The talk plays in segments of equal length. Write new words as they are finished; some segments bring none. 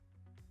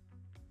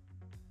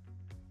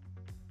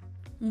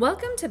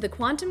Welcome to the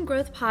Quantum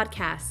Growth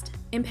Podcast,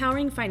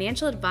 empowering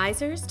financial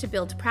advisors to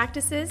build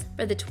practices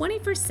for the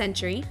 21st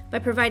century by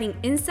providing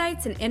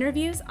insights and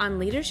interviews on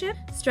leadership,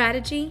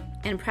 strategy,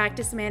 and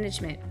practice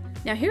management.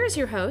 Now here is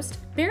your host,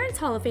 Barron's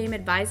Hall of Fame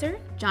advisor,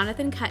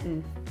 Jonathan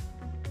Kuttin.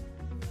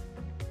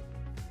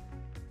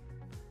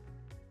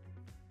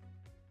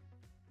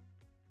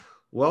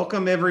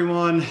 Welcome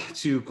everyone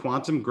to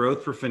Quantum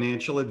Growth for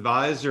Financial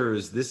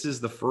Advisors. This is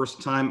the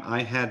first time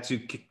I had to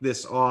kick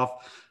this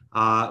off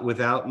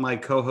without my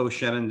co-host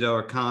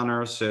Shenandoah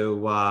Connor.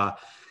 So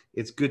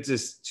it's good to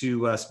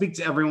speak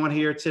to everyone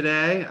here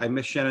today. I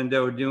miss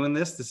Shenandoah doing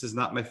this. This is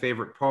not my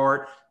favorite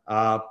part,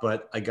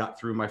 but I got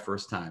through my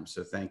first time.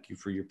 So thank you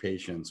for your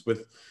patience.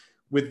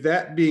 With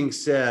that being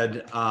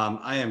said,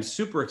 I am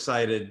super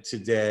excited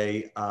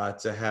today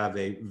to have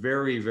a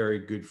very, very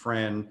good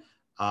friend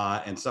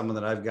and someone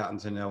that I've gotten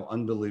to know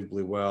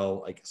unbelievably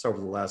well, I guess over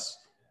the last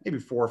maybe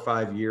 4 or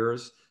 5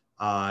 years,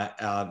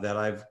 that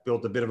I've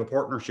built a bit of a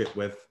partnership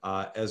with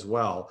as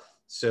well.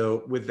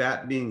 So with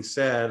that being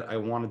said, I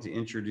wanted to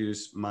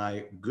introduce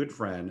my good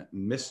friend,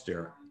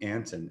 Mr.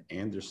 Anton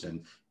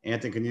Anderson.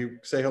 Anton, can you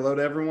say hello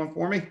to everyone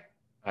for me?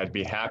 I'd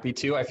be happy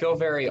to. I feel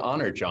very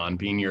honored, John,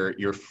 being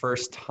your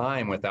first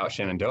time without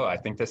Shenandoah. I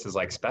think this is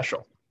like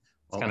special.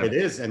 It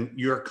is, and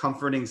your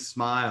comforting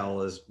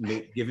smile is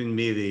giving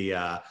me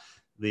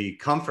the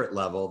comfort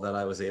level that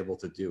I was able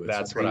to do it.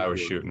 That's what I was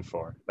shooting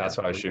for. That's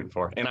what I was shooting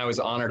for. And I was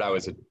honored I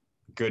was a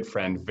good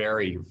friend,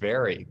 very,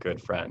 very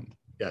good friend.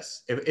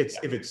 Yes. If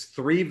it's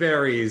 3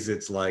 varies,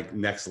 it's like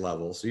next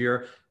level. So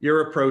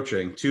you're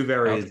approaching 2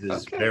 varies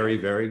is very,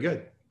 very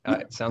good.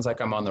 It sounds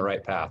like I'm on the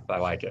right path. I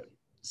like it.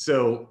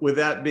 So with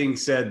that being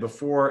said,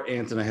 before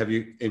Anton, I have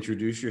you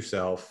introduce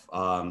yourself.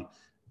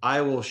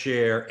 I will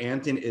share,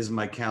 Anton is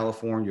my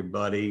California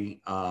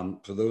buddy.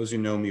 For those who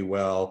know me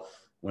well,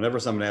 whenever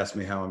someone asks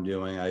me how I'm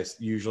doing, I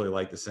usually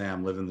like to say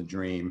I'm living the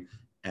dream.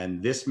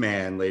 And this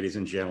man, ladies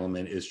and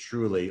gentlemen, is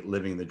truly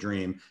living the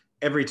dream.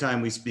 Every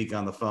time we speak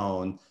on the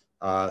phone,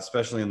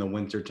 especially in the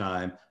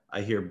wintertime,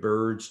 I hear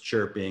birds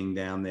chirping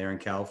down there in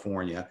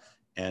California,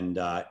 and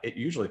it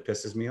usually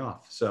pisses me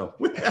off. So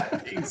with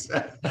that being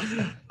said,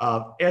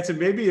 Anton,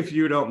 maybe if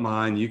you don't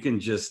mind, you can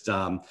just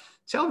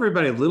tell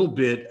everybody a little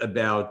bit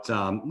about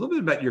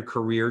your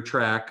career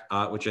track,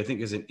 which I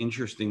think is an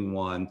interesting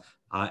one.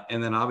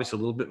 And then obviously a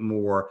little bit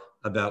more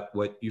about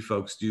what you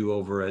folks do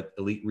over at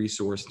Elite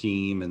Resource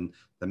Team and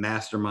the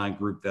mastermind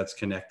group that's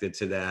connected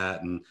to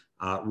that, and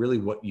really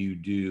what you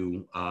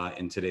do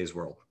in today's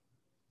world.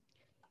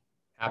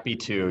 Happy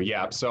to.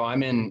 Yeah. So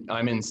I'm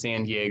in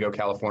San Diego,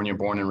 California,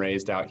 born and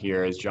raised out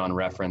here, as John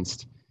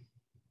referenced.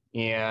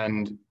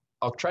 And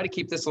I'll try to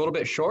keep this a little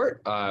bit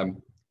short.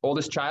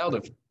 Oldest child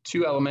of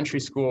 2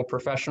 elementary school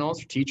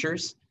professionals,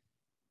 teachers.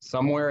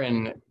 Somewhere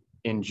in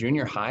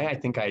junior high, I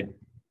think I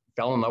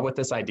fell in love with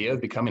this idea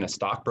of becoming a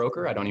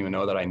stockbroker. I don't even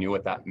know that I knew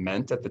what that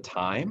meant at the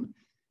time.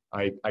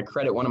 I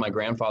credit one of my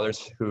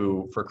grandfathers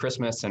who, for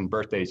Christmas and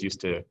birthdays,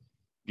 used to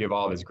give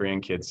all of his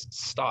grandkids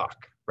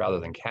stock rather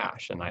than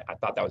cash. And I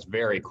thought that was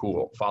very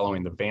cool,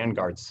 following the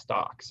Vanguard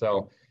stock.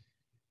 So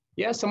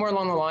yeah, somewhere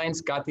along the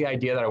lines, got the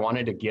idea that I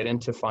wanted to get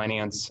into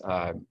finance,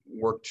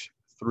 worked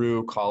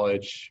through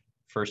college.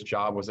 First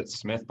job was at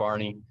Smith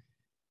Barney.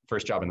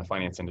 First job in the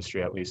finance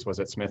industry, at least, was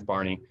at Smith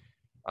Barney.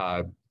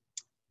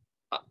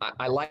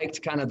 I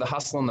liked kind of the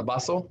hustle and the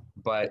bustle,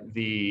 but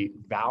the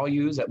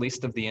values, at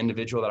least of the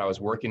individual that I was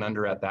working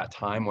under at that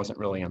time, wasn't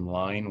really in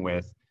line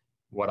with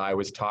what I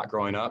was taught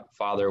growing up.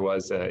 Father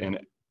was an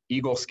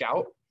Eagle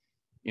Scout,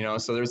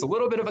 so there's a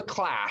little bit of a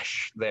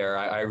clash there.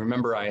 I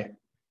remember I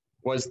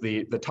was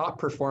the top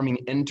performing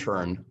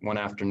intern one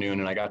afternoon,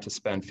 and I got to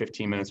spend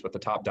 15 minutes with the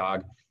top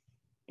dog.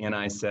 And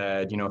I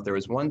said, if there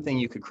was one thing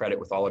you could credit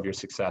with all of your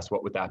success,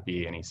 what would that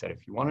be? And he said,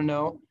 if you want to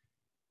know,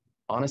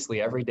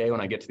 honestly, every day when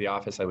I get to the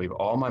office, I leave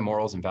all my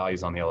morals and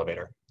values on the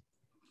elevator.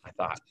 I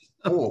thought,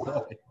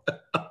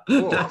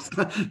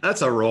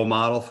 that's a role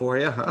model for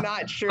you. Huh?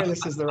 Not sure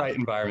this is the right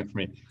environment for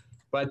me.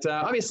 But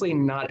obviously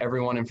not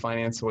everyone in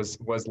finance was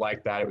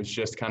like that. It was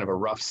just kind of a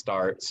rough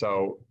start.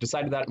 So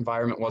decided that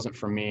environment wasn't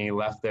for me,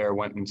 left there,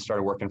 went and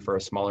started working for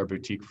a smaller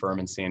boutique firm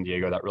in San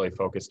Diego that really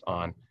focused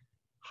on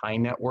high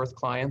net worth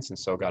clients. And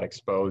so got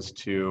exposed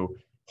to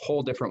a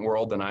whole different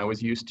world than I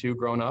was used to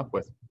growing up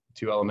with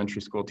 2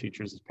 elementary school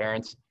teachers as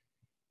parents.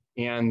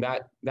 And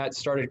that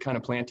started kind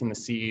of planting the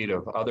seed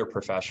of other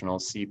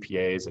professionals,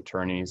 CPAs,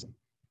 attorneys,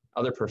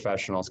 other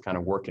professionals kind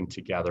of working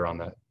together on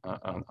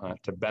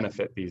to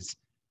benefit these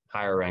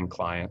higher end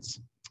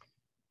clients.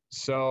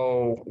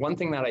 So one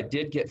thing that I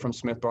did get from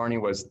Smith Barney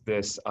was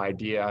this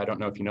idea. I don't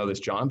know if you know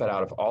this, John, but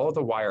out of all of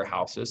the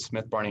wirehouses,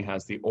 Smith Barney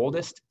has the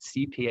oldest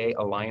CPA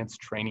Alliance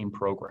training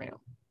program.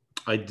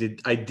 I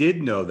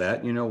did know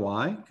that. You know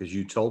why? Because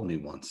you told me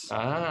once.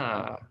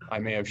 I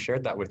may have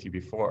shared that with you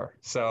before.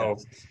 So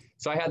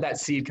I had that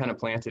seed kind of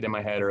planted in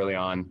my head early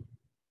on.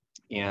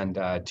 And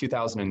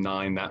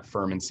 2009, that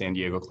firm in San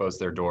Diego closed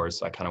their doors.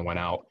 So I kind of went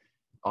out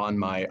on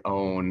my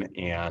own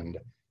and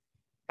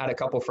had a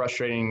couple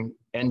frustrating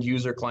end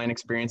user client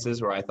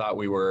experiences where I thought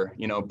we were,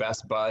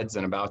 best buds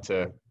and about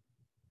to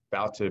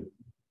about to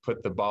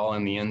put the ball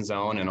in the end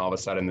zone, and all of a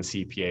sudden the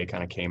CPA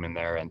kind of came in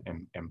there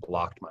and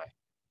blocked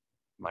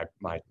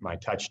my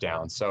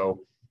touchdown. So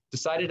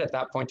decided at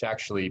that point to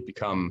actually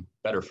become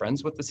better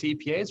friends with the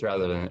CPAs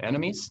rather than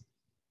enemies.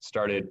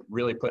 Started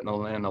really putting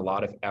in a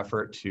lot of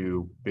effort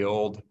to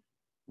build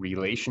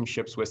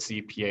relationships with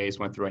CPAs,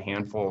 went through a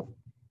handful of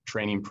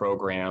training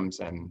programs,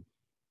 and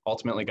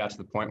ultimately got to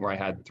the point where I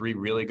had 3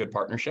 really good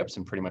partnerships,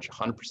 and pretty much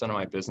 100% of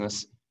my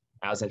business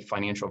as a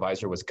financial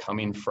advisor was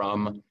coming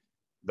from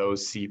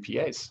those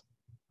CPAs.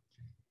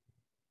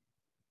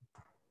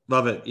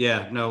 Love it.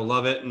 Yeah, no,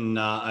 love it. And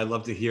I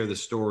love to hear the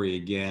story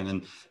again.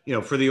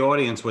 And, for the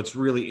audience, what's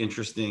really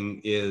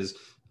interesting is,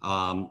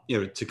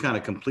 to kind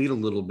of complete a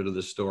little bit of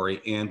the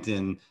story,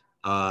 Anton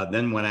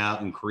then went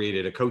out and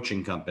created a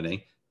coaching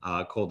company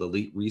called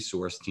Elite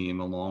Resource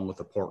Team, along with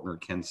a partner,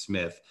 Ken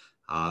Smith,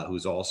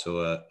 who's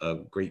also a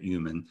great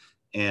human.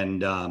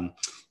 And,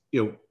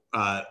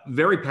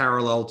 very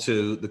parallel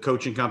to the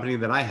coaching company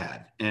that I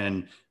had.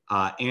 And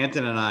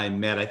Anton and I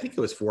met, I think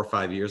it was 4 or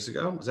 5 years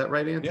ago. Is that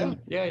right, Anton?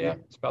 Yeah.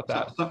 It's about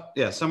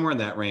that. Somewhere in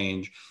that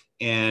range.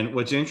 And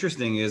what's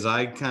interesting is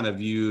I kind of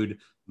viewed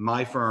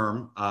my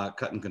firm,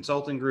 Cutton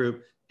Consulting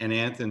Group, and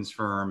Anton's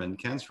firm and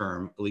Ken's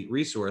firm, Elite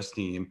Resource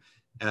Team,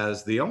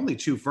 as the only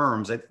 2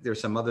 firms. I think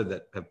there's some other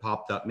that have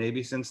popped up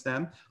maybe since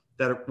then,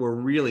 that were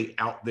really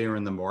out there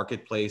in the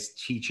marketplace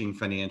teaching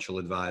financial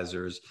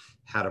advisors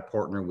how to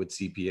partner with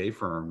CPA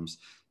firms.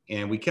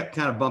 And we kept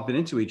kind of bumping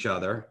into each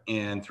other,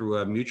 and through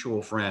a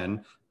mutual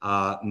friend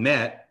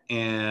met.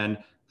 And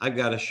I've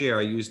got to share,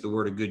 I use the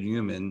word a good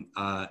human.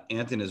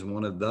 Anton is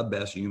one of the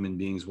best human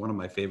beings, one of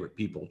my favorite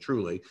people,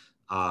 truly,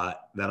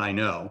 that I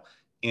know.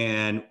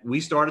 And we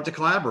started to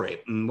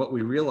collaborate. And what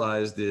we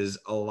realized is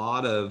a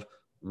lot of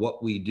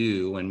what we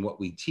do and what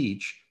we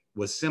teach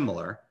was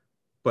similar,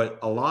 but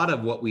a lot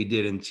of what we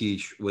did and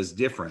teach was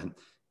different.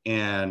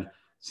 And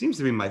seems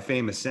to be my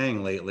famous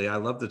saying lately. I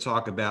love to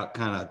talk about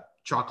kind of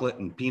chocolate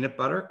and peanut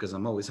butter because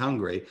I'm always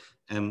hungry.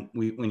 And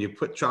when you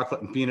put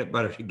chocolate and peanut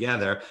butter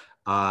together,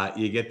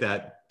 you get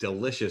that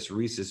delicious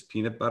Reese's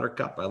peanut butter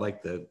cup. I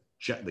like the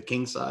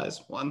king size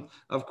one,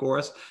 of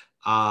course.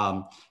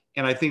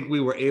 And I think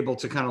we were able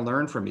to kind of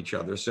learn from each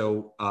other.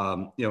 So,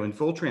 in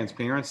full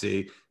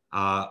transparency,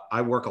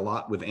 I work a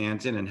lot with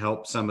Anton and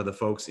help some of the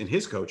folks in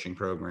his coaching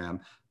program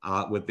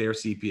with their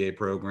CPA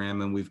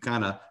program. And we've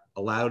kind of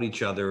allowed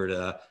each other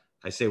to,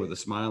 I say with a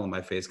smile on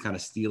my face, kind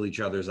of steal each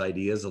other's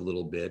ideas a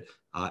little bit,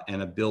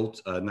 and have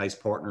built a nice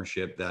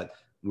partnership that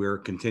we're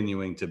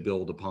continuing to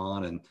build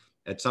upon. And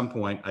at some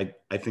point,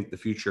 I think the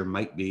future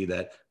might be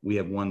that we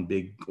have one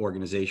big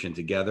organization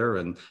together,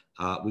 and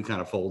we kind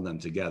of fold them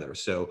together.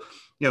 So,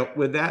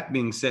 with that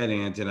being said,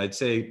 Anton, I'd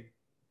say,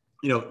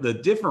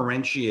 the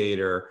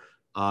differentiator,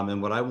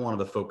 and what I wanted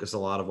to focus a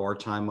lot of our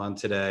time on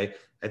today,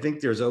 I think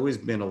there's always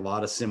been a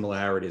lot of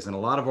similarities, and a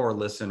lot of our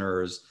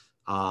listeners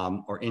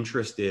are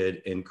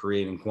interested in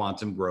creating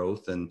quantum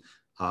growth. And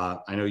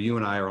I know you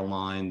and I are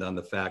aligned on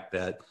the fact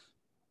that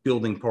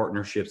building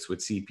partnerships with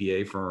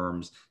CPA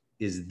firms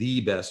is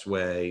the best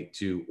way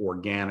to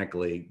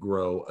organically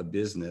grow a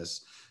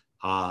business.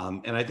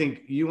 And I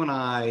think you and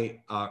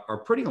I are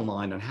pretty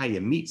aligned on how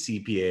you meet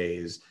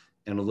CPAs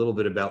and a little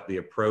bit about the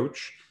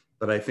approach.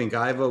 But I think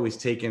I've always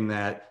taken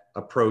that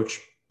approach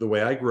the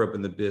way I grew up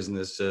in the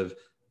business of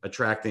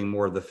attracting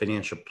more of the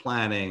financial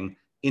planning,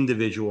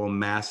 individual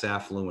mass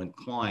affluent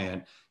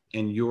client.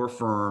 And your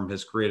firm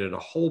has created a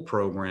whole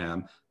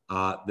program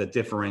that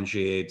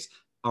differentiates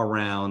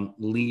around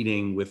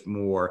leading with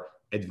more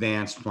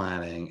advanced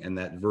planning and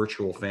that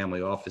virtual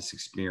family office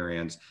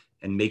experience,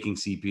 and making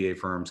CPA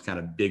firms kind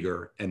of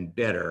bigger and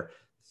better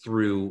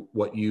through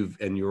what you've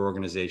and your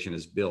organization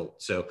has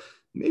built. So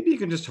maybe you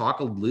can just talk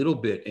a little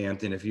bit,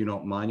 Anton, if you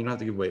don't mind. You don't have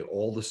to give away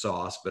all the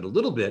sauce, but a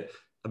little bit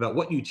about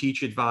what you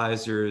teach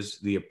advisors,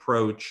 the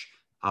approach,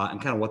 and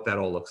kind of what that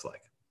all looks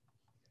like.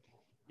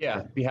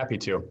 Yeah, be happy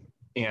to.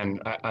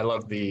 And I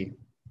love the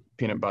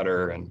peanut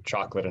butter and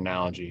chocolate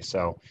analogy.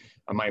 So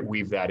I might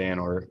weave that in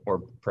or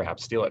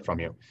perhaps steal it from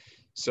you.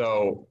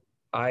 So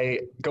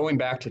going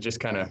back to just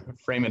kind of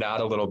frame it out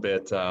a little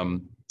bit,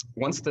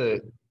 once the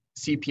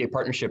CPA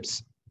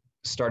partnerships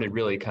started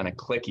really kind of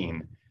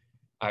clicking,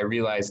 I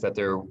realized that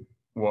there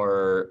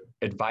were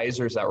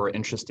advisors that were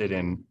interested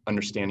in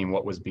understanding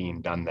what was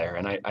being done there.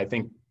 And I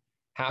think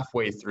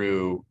halfway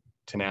through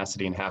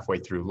tenacity and halfway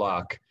through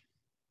luck,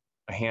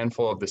 a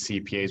handful of the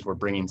CPAs were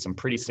bringing some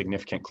pretty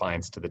significant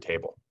clients to the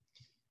table.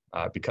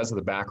 Because of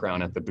the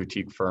background at the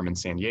boutique firm in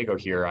San Diego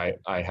here,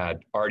 I had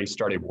already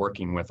started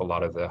working with a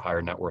lot of the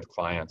higher net worth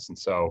clients. And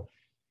so,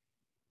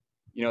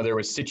 there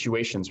was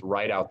situations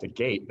right out the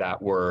gate that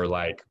were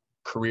like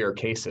career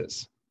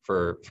cases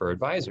for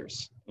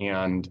advisors.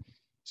 And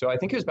so I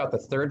think it was about the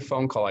third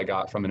phone call I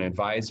got from an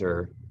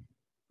advisor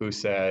who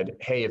said,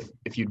 hey,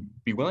 if you'd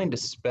be willing to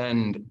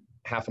spend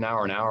half an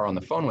hour on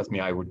the phone with me,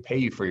 I would pay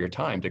you for your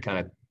time to kind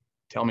of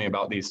tell me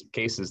about these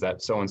cases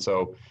that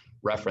so-and-so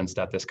referenced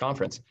at this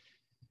conference.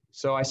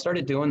 So I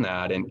started doing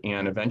that and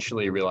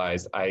eventually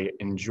realized I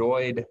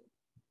enjoyed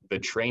the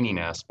training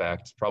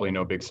aspect, probably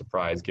no big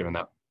surprise given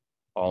that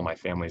all my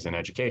family's in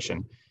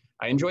education.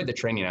 I enjoyed the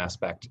training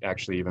aspect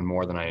actually even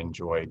more than I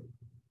enjoyed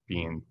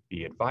being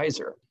the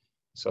advisor.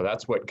 So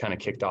that's what kind of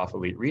kicked off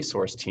Elite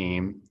Resource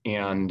Team.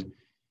 And,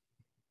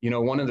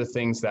 one of the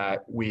things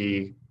that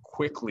we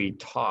quickly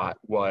taught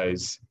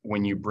was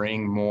when you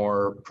bring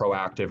more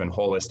proactive and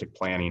holistic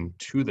planning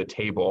to the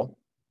table,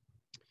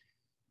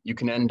 you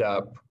can end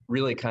up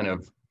really kind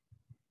of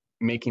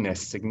making a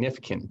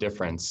significant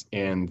difference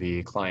in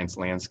the client's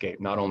landscape,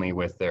 not only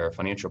with their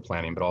financial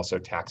planning, but also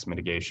tax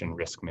mitigation,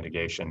 risk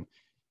mitigation,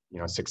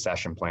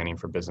 succession planning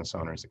for business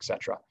owners, et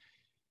cetera.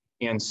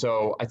 And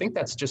so I think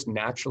that's just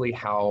naturally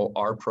how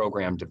our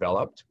program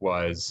developed,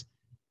 was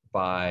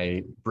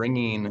by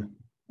bringing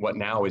what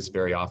now is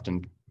very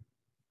often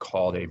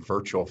called a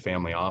virtual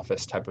family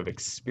office type of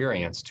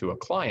experience to a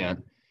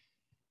client.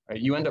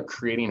 You end up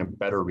creating a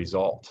better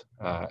result,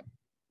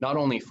 not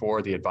only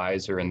for the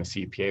advisor and the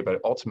CPA, but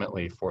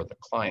ultimately for the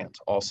client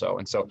also.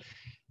 And so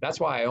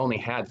that's why I only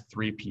had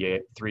three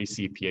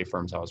CPA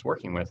firms I was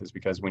working with, is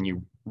because when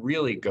you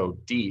really go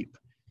deep,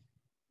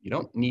 you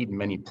don't need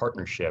many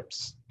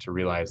partnerships to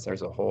realize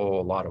there's a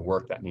whole lot of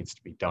work that needs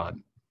to be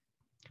done.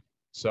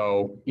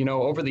 So,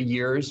 over the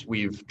years,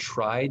 we've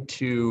tried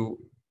to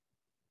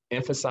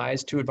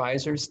emphasize to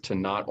advisors to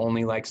not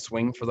only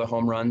swing for the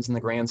home runs and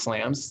the grand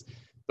slams.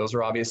 Those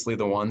are obviously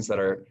the ones that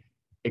are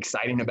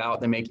exciting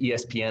about, they make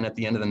ESPN at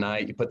the end of the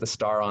night, you put the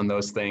star on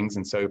those things.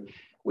 And so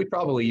we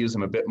probably use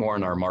them a bit more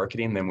in our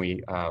marketing than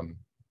we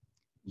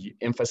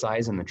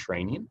emphasize in the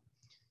training.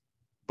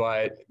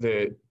 But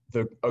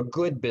a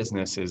good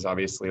business is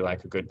obviously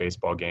like a good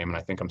baseball game. And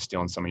I think I'm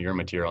stealing some of your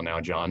material now,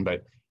 John,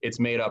 but it's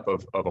made up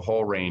of a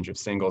whole range of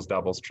singles,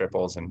 doubles,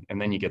 triples, and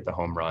then you get the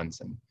home runs.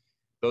 And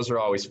those are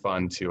always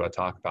fun to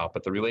talk about.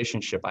 But the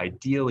relationship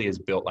ideally is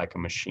built like a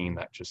machine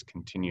that just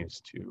continues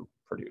to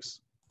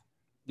produce.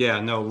 Yeah,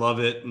 no, love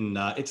it. And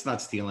it's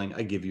not stealing.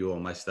 I give you all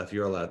my stuff.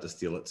 You're allowed to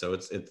steal it. So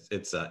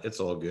it's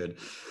all good.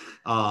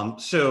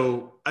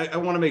 So I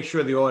want to make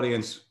sure the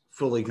audience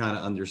fully kind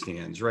of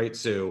understands, right?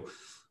 So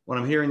what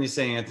I'm hearing you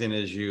say,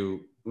 Anthony, is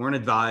you were an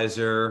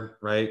advisor,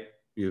 right?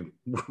 You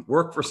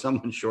work for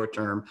someone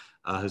short-term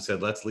who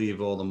said, let's leave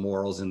all the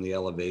morals in the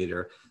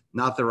elevator,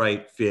 not the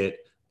right fit,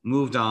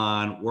 moved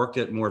on, worked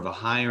at more of a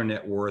higher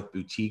net worth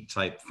boutique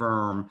type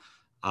firm,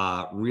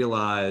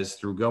 realized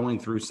through going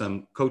through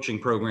some coaching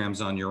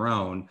programs on your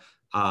own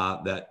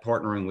that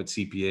partnering with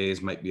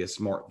CPAs might be a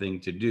smart thing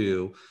to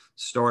do,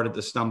 started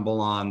to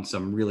stumble on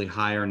some really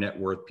higher net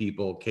worth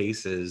people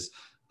cases,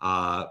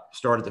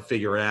 started to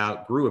figure it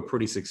out, grew a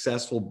pretty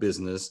successful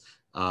business,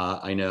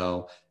 I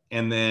know,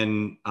 and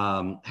then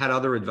had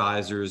other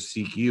advisors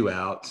seek you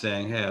out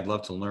saying, hey, I'd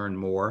love to learn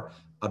more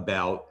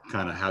about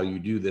kind of how you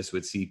do this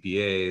with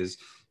CPAs.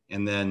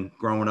 And then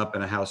growing up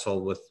in a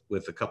household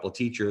with a couple of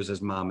teachers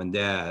as mom and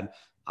dad,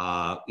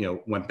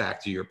 went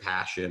back to your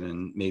passion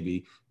and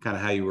maybe kind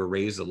of how you were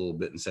raised a little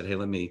bit and said, hey,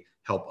 let me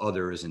help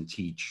others and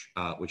teach,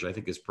 which I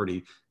think is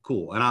pretty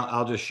cool. And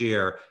I'll just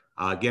share,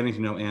 getting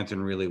to know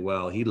Anton really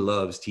well. He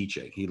loves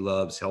teaching. He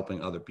loves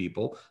helping other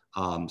people.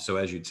 So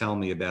as you tell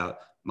me about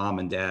mom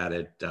and dad,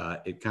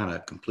 it kind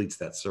of completes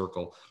that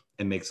circle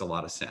and makes a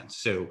lot of sense.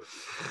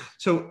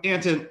 So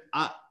Anton,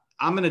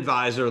 I'm an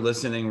advisor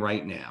listening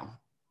right now,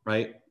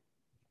 right?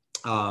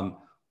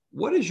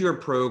 What does your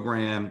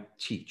program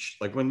teach?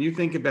 Like when you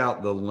think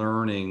about the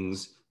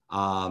learnings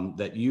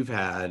that you've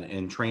had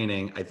in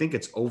training, I think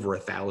it's over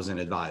 1,000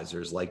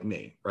 advisors like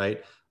me,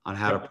 right? On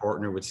how to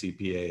partner with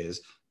CPAs,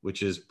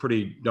 which is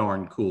pretty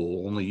darn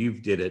cool. Only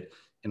you've did it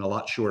in a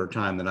lot shorter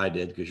time than I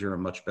did because you're a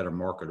much better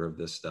marketer of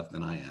this stuff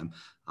than I am,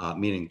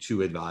 meaning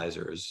 2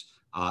 advisors.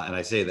 And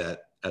I say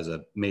that as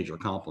a major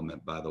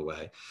compliment, by the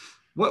way.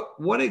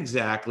 What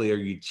exactly are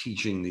you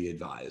teaching the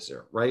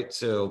advisor, right?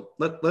 So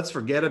let's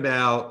forget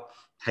about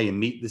how you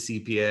meet the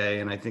CPA.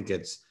 And I think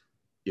it's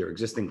your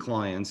existing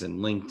clients and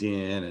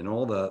LinkedIn and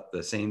all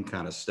the same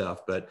kind of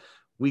stuff. But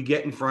we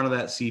get in front of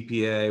that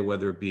CPA,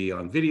 whether it be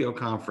on video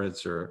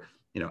conference or,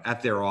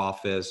 at their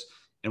office.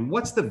 And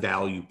what's the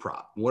value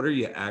prop? What are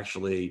you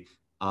actually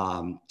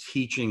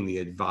teaching the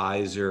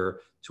advisor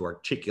to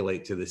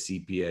articulate to the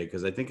CPA?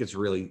 Because I think it's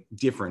really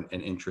different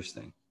and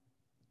interesting.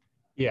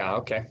 Yeah,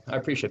 okay. I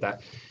appreciate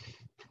that.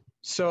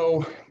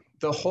 So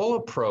the whole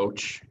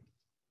approach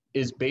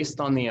is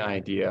based on the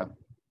idea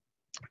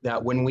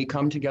that when we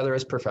come together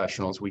as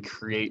professionals, we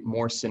create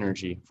more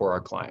synergy for our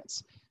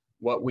clients.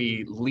 What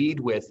we lead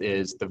with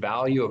is the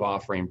value of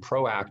offering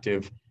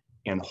proactive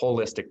and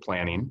holistic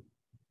planning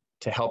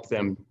to help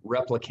them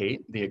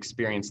replicate the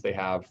experience they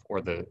have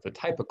or the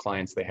type of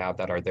clients they have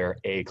that are their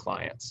A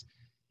clients.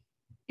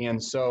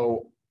 And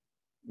so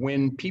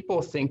when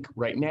people think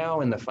right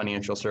now in the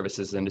financial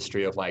services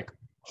industry of like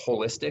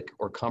holistic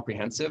or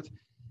comprehensive,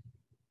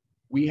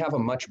 we have a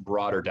much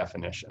broader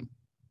definition.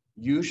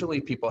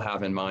 Usually people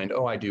have in mind,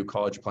 oh, I do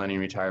college planning,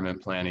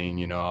 retirement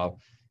planning, I'll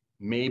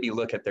maybe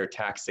look at their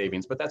tax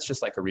savings, but that's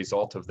just like a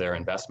result of their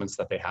investments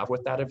that they have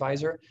with that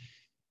advisor.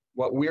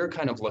 What we're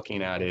kind of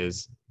looking at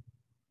is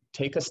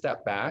take a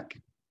step back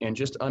and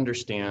just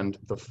understand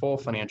the full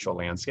financial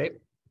landscape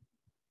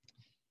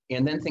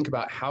And then think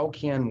about how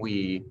can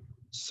we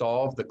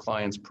solve the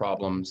client's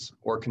problems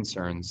or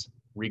concerns,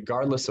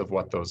 regardless of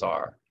what those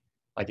are.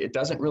 Like, it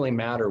doesn't really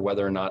matter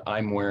whether or not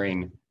I'm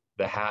wearing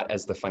the hat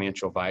as the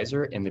financial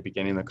advisor in the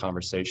beginning of the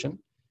conversation.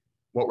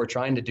 What we're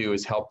trying to do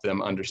is help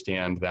them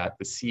understand that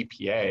the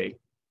CPA,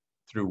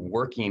 through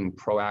working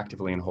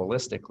proactively and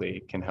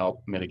holistically, can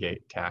help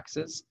mitigate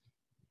taxes,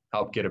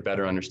 help get a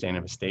better understanding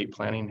of estate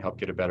planning, help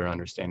get a better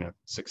understanding of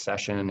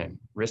succession and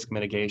risk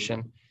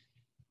mitigation.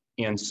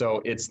 And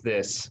so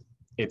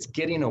it's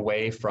getting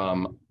away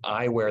from,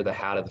 I wear the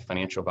hat of the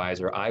financial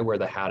advisor, I wear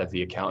the hat of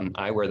the accountant,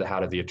 I wear the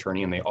hat of the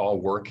attorney, and they all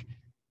work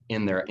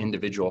in their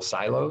individual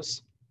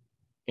silos.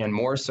 And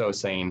more so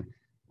saying,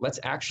 let's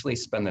actually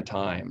spend the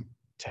time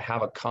to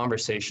have a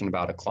conversation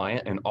about a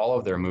client and all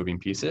of their moving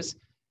pieces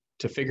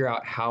to figure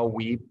out how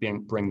we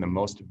bring the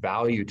most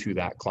value to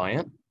that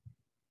client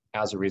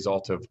as a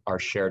result of our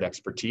shared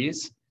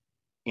expertise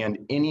and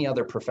any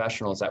other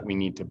professionals that we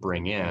need to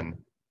bring in.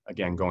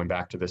 Again, going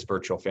back to this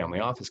virtual family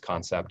office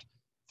concept,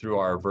 through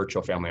our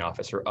virtual family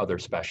office or other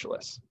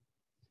specialists.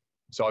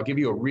 So I'll give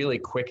you a really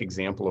quick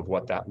example of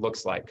what that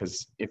looks like,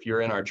 because if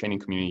you're in our training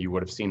community, you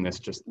would have seen this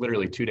just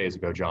literally 2 days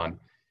ago, John.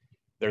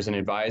 There's an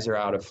advisor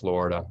out of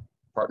Florida,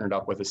 partnered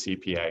up with a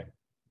CPA.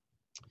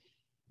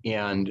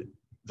 And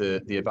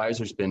the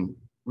advisor's been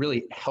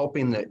really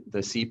helping the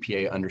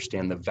CPA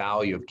understand the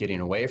value of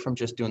getting away from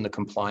just doing the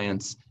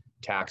compliance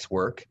tax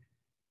work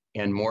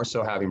and more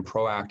so having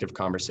proactive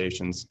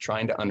conversations,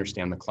 trying to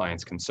understand the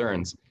client's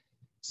concerns.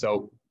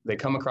 So they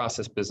come across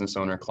this business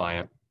owner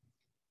client.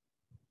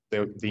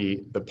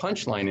 The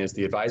punchline is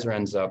the advisor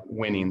ends up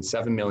winning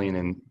 $7 million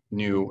in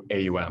new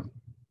AUM,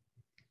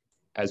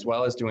 as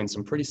well as doing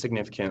some pretty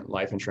significant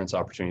life insurance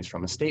opportunities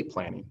from estate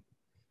planning.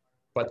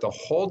 But the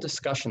whole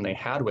discussion they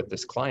had with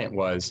this client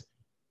was,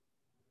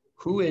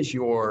 who is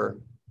your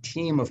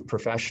team of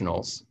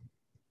professionals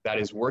that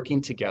is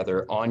working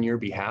together on your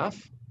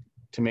behalf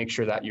to make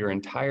sure that your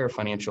entire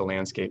financial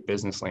landscape,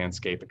 business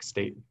landscape,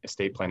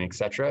 estate planning, et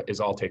cetera, is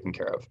all taken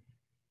care of?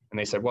 And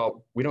they said,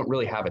 well, we don't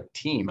really have a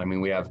team. I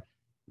mean, we have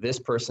this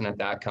person at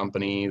that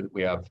company,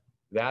 we have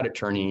that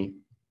attorney,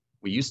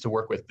 we used to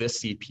work with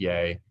this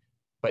CPA,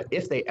 but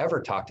if they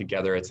ever talk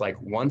together, it's like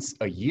once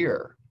a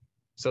year.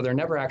 So they're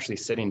never actually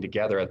sitting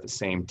together at the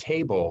same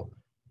table,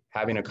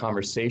 having a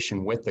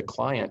conversation with the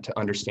client to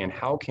understand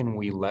how can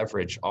we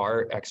leverage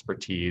our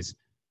expertise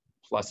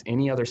plus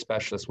any other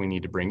specialists we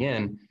need to bring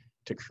in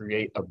to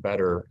create a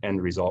better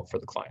end result for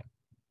the client.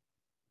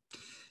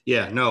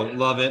 Yeah, no,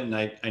 love it. And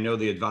I know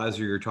the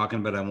advisor you're talking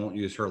about, I won't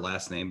use her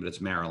last name, but it's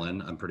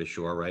Marilyn, I'm pretty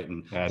sure, right?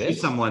 And she's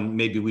someone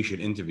maybe we should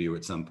interview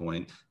at some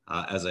point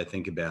as I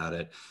think about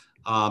it.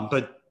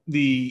 But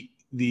the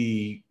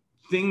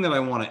thing that I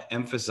want to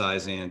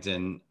emphasize,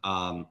 Anton,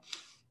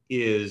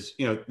 is,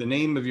 the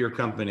name of your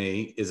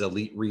company is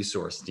Elite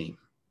Resource Team,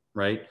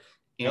 right?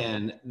 Yep.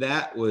 And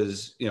that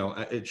was,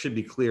 it should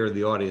be clear to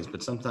the audience,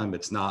 but sometimes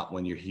it's not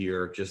when you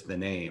hear just the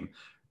name.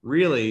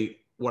 Really,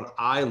 what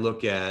I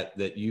look at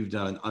that you've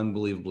done an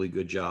unbelievably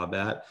good job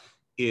at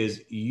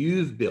is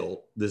you've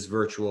built this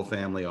virtual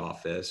family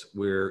office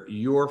where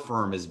your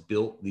firm has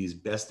built these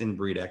best in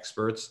breed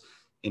experts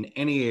in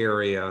any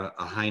area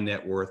a high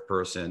net worth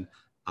person,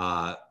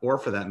 or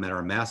for that matter,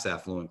 a mass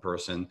affluent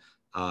person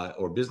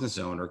or business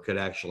owner could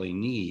actually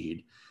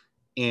need.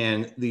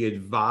 And the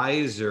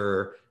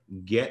advisor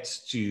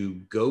gets to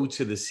go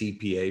to the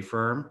CPA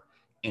firm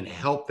and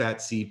help that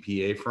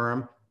CPA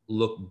firm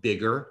look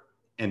bigger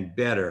and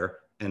better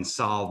and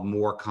solve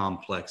more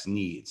complex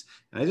needs.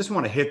 And I just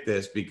want to hit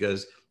this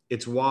because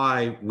it's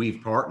why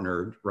we've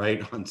partnered,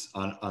 right,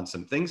 on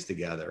some things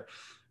together.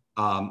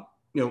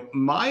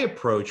 My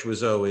approach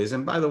was always,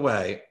 and by the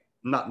way,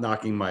 I'm not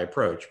knocking my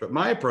approach, but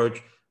my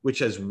approach, which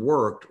has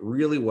worked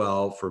really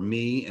well for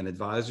me and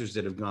advisors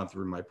that have gone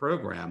through my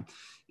program,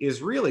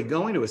 is really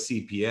going to a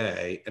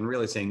CPA and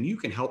really saying, you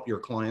can help your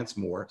clients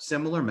more,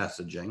 similar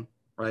messaging,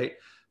 right?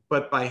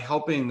 But by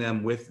helping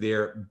them with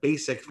their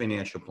basic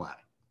financial planning,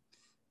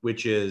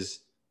 which is,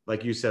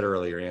 like you said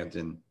earlier,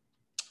 Anton,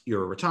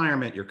 your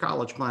retirement, your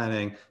college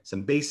planning,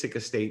 some basic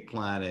estate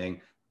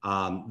planning,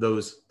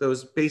 those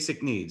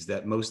basic needs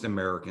that most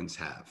Americans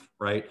have,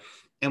 right?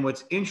 And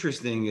what's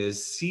interesting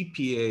is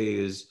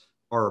CPAs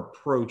are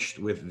approached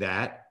with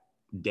that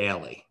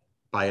daily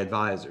by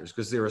advisors,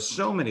 because there are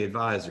so many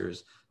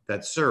advisors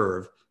that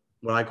serve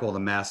what I call the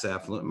mass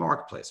affluent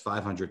marketplace,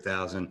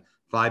 500,000,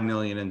 5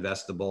 million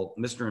investable,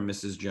 Mr. and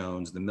Mrs.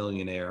 Jones, the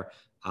millionaire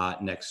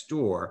next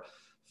door.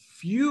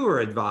 Fewer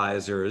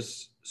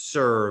advisors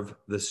serve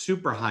the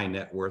super high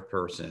net worth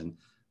person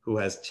who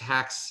has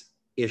tax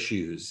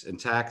issues and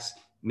tax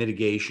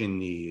mitigation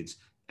needs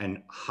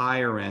and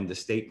higher end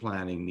estate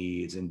planning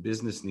needs and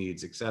business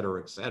needs, et cetera,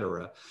 et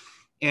cetera.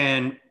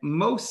 And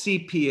most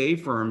CPA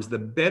firms, the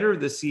better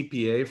the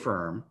CPA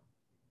firm,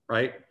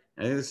 right?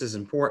 I think this is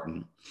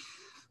important,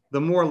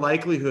 the more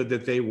likelihood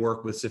that they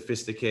work with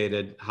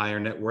sophisticated higher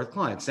net worth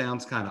clients.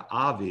 Sounds kind of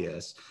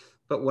obvious.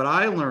 But what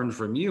I learned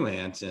from you,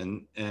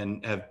 Anton,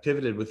 and have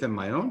pivoted within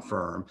my own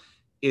firm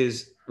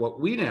is what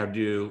we now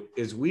do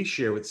is we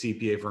share with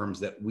CPA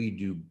firms that we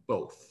do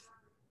both,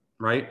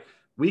 right?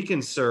 We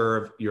can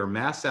serve your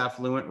mass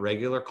affluent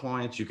regular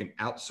clients. You can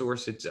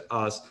outsource it to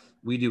us.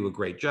 We do a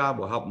great job.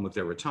 We'll help them with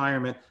their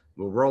retirement.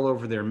 We'll roll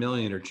over their $1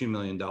 million or $2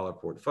 million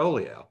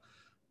portfolio.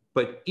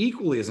 But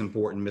equally as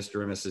important,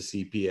 Mr. and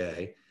Mrs.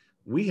 CPA,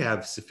 we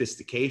have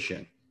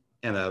sophistication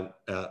and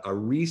a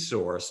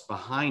resource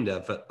behind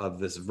of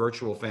this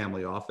virtual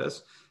family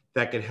office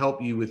that could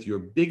help you with your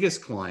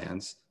biggest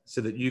clients so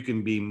that you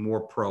can be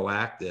more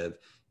proactive.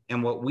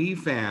 And what we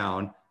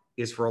found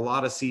is for a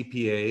lot of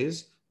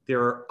CPAs,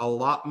 they're a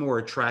lot more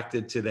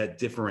attracted to that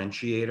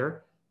differentiator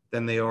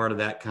than they are to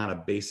that kind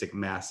of basic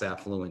mass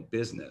affluent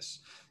business.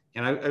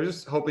 And I was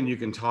just hoping you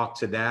can talk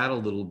to that a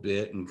little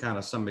bit and kind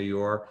of some of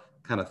your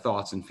kind of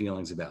thoughts and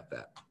feelings about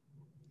that.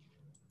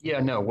 Yeah,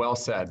 no, well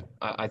said.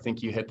 I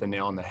think you hit the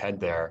nail on the head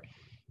there.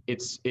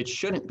 It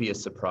shouldn't be a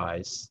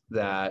surprise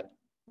that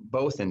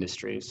both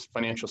industries,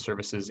 financial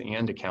services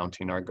and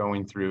accounting, are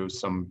going through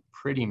some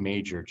pretty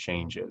major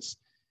changes.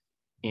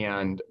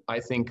 And I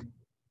think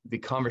the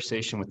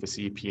conversation with the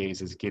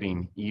CPAs is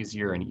getting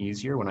easier and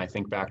easier. When I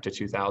think back to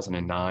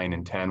 2009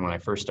 and 10, when I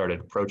first started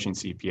approaching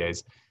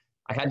CPAs,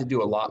 I had to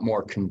do a lot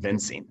more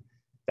convincing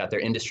that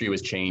their industry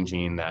was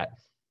changing, that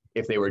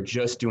if they were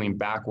just doing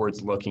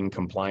backwards looking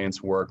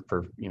compliance work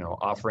for,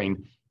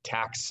 offering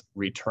tax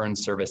return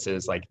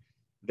services, like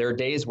their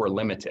days were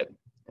limited.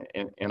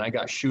 And I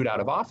got shooed out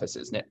of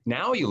offices.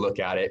 Now you look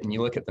at it and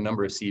you look at the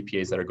number of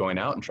CPAs that are going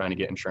out and trying to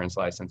get insurance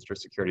licensed or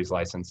securities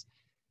licensed,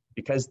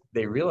 because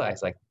they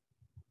realize like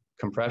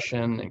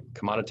compression and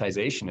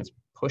commoditization is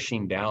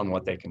pushing down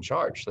what they can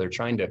charge. So they're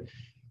trying to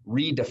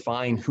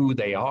redefine who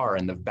they are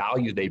and the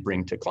value they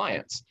bring to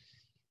clients.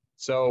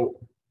 So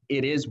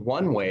it is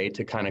one way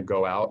to kind of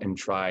go out and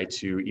try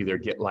to either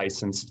get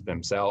licensed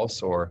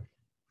themselves or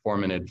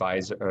form an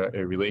advisor,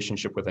 a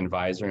relationship with an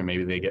advisor, and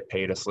maybe they get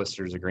paid a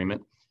solicitor's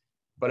agreement.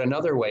 But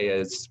another way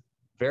is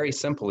very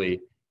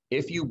simply,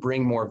 if you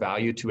bring more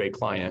value to a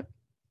client,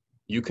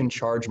 you can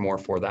charge more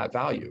for that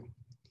value.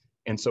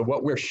 And so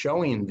what we're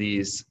showing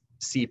these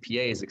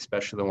CPAs,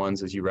 especially the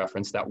ones, as you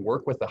referenced, that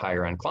work with the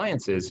higher end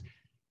clients, is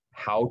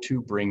how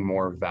to bring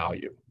more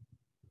value.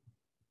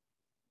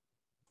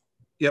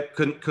 Yep,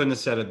 couldn't have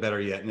said it better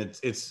yet. And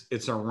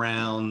it's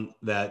around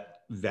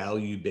that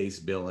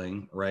value-based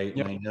billing, right?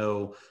 Yep. And I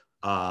know,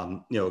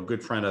 a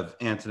good friend of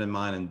Anton and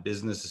mine and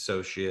business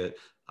associate,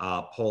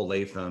 Paul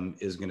Latham,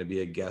 is going to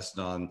be a guest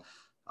on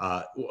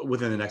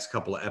within the next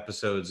couple of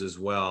episodes as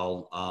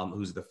well,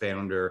 who's the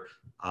founder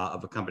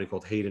of a company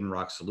called Hayden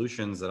Rock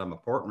Solutions that I'm a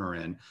partner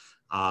in,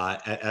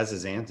 as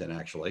is Anton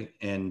actually.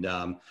 And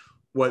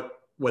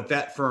what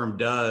that firm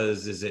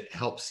does is it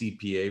helps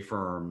CPA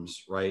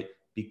firms, right,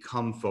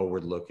 become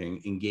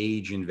forward-looking,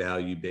 engage in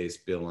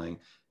value-based billing,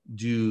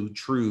 do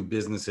true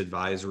business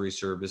advisory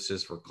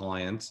services for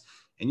clients.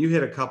 And you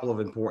hit a couple of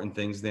important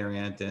things there,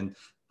 Anton.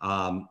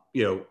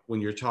 When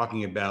you're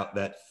talking about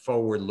that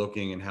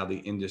forward-looking and how the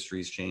industry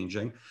is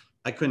changing,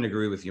 I couldn't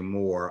agree with you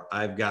more.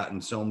 I've gotten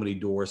so many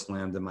doors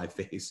slammed in my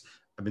face.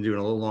 I've been doing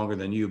a little longer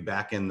than you,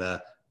 back in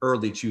the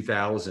early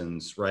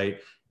 2000s, right?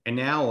 And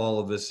now all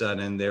of a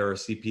sudden there are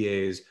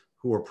CPAs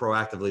who are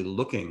proactively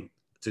looking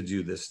to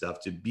do this stuff,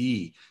 to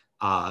be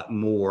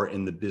more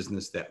in the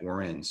business that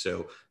we're in.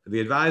 So for the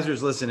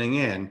advisors listening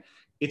in,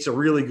 it's a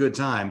really good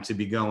time to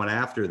be going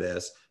after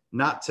this.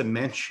 Not to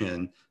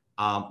mention,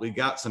 we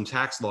got some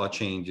tax law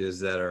changes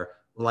that are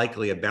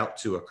likely about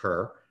to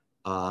occur.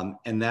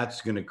 And that's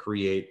going to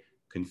create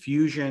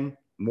confusion,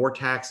 more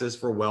taxes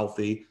for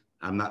wealthy.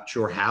 I'm not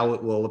sure how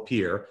it will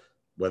appear,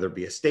 whether it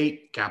be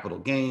estate, capital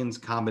gains,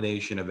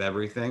 combination of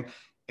everything.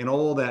 And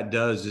all that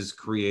does is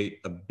create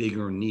a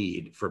bigger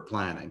need for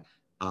planning.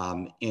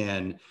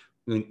 And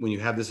when you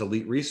have this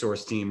elite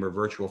resource team or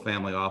virtual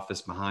family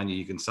office behind you,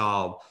 you can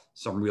solve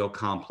some real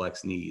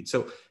complex needs.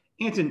 So,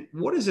 Anton,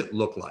 what does it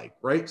look like,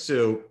 right?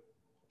 So,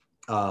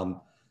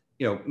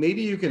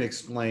 maybe you can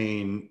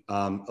explain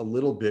a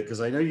little bit,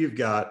 because I know you've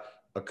got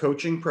a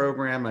coaching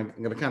program. I'm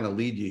going to kind of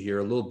lead you here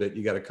a little bit.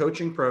 You got a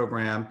coaching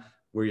program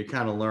where you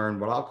kind of learn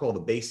what I'll call the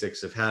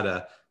basics of how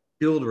to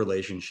build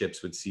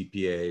relationships with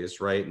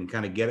CPAs, right? And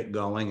kind of get it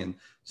going. And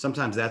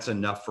sometimes that's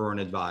enough for an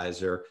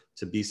advisor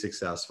to be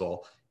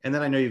successful. And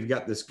then I know you've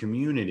got this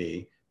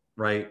community,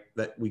 right,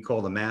 that we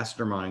call the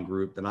mastermind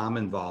group that I'm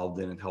involved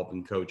in and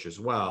helping coach as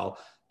well,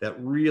 that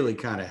really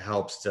kind of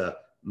helps to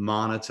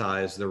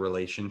monetize the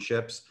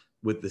relationships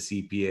with the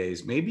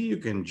CPAs. Maybe you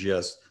can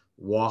just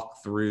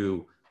walk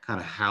through kind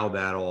of how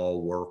that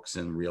all works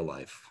in real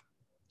life.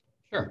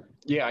 Sure.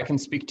 Yeah, I can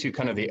speak to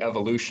kind of the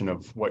evolution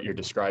of what you're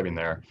describing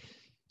there.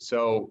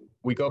 So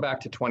we go back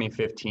to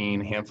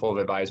 2015, a handful of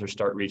advisors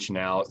start reaching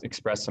out,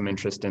 express some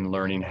interest in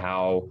learning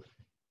how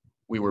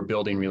we were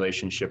building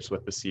relationships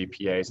with the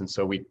CPAs. And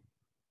so we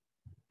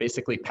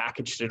basically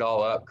packaged it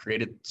all up,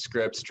 created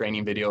scripts,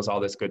 training videos, all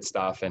this good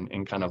stuff,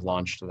 and kind of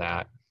launched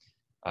that.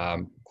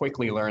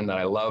 Quickly learned that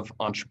I love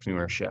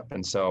entrepreneurship.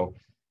 And so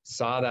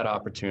saw that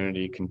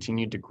opportunity,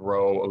 continued to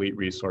grow Elite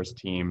Resource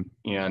Team.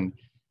 And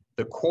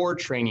the core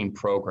training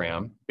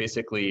program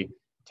basically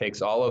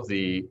takes all of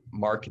the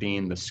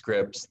marketing, the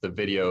scripts, the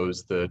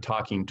videos, the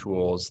talking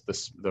tools,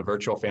 the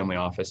virtual family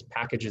office,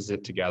 packages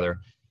it together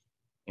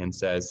and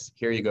says,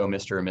 here you go,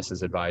 Mr. or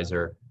Mrs.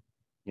 Advisor,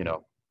 you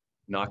know,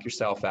 knock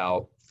yourself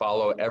out,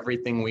 follow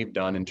everything we've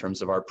done in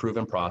terms of our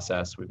proven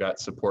process. We've got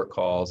support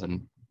calls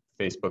and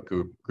Facebook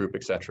group,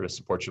 et cetera, to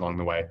support you along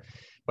the way.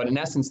 But in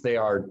essence, they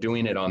are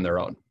doing it on their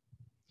own.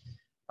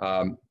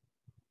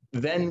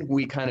 Then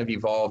we kind of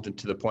evolved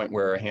to the point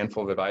where a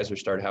handful of advisors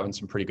started having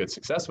some pretty good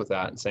success with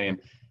that and saying,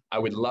 I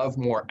would love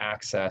more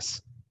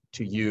access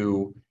to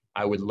you.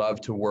 I would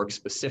love to work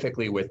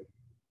specifically with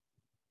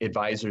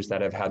advisors that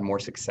have had more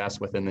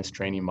success within this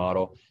training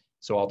model.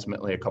 So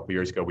ultimately, a couple of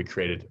years ago, we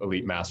created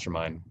Elite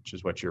Mastermind, which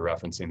is what you're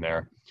referencing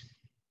there.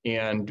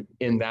 And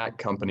in that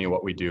company,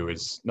 what we do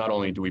is not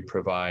only do we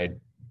provide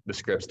the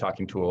scripts,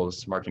 talking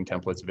tools, marketing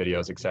templates,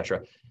 videos, et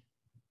cetera,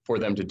 for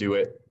them to do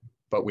it,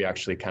 but we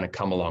actually kind of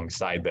come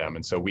alongside them.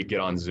 And so we get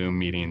on Zoom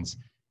meetings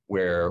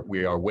where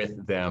we are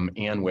with them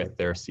and with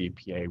their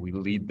CPA. We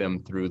lead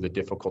them through the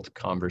difficult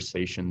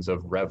conversations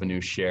of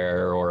revenue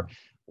share, or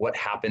what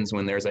happens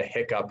when there's a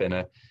hiccup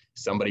and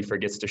somebody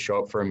forgets to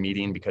show up for a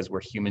meeting, because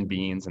we're human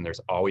beings and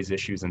there's always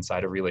issues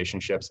inside of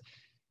relationships.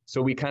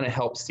 So we kind of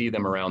help see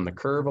them around the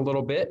curve a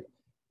little bit,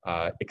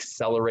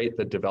 accelerate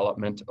the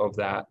development of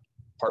that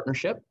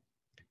partnership,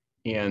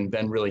 and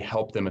then really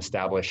help them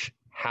establish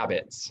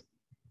habits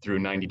through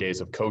 90 days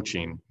of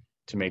coaching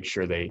to make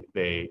sure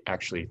they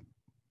actually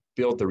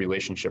build the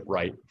relationship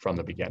right from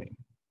the beginning.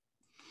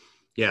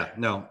 Yeah,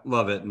 no,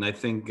 love it. And I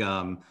think,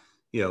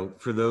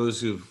 for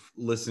those who've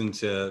listened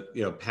to,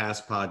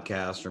 past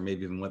podcasts or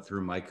maybe even went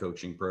through my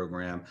coaching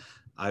program,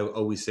 I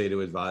always say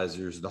to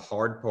advisors, the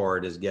hard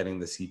part is getting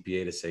the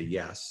CPA to say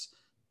yes.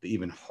 The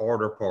even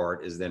harder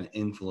part is then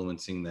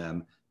influencing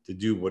them to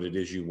do what it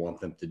is you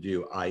want them to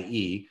do,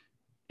 i.e.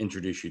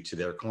 introduce you to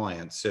their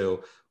clients.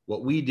 So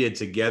what we did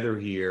together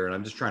here, and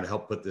I'm just trying to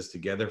help put this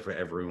together for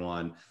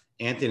everyone,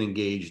 Anton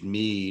engaged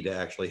me to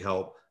actually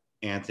help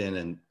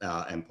Anton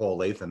and Paul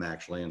Latham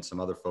actually, and some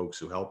other folks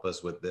who help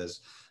us with this,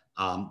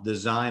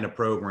 design a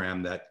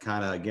program that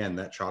kind of, again,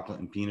 that chocolate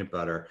and peanut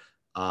butter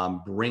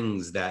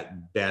brings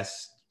that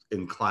best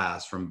in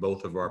class from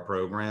both of our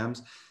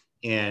programs.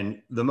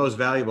 And the most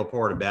valuable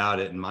part about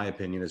it, in my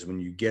opinion, is when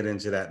you get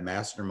into that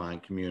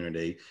mastermind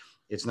community,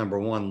 it's number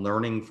one,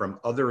 learning from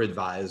other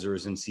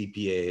advisors and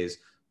CPAs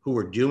who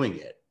are doing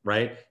it,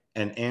 right?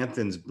 And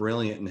Anthon's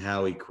brilliant in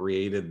how he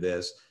created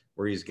this,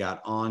 where he's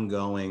got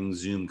ongoing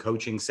Zoom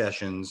coaching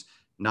sessions,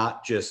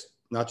 not just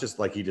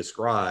like he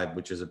described,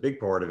 which is a big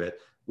part of it,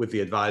 with the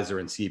advisor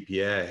and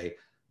CPA,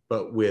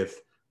 but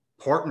with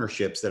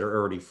partnerships that are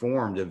already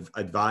formed of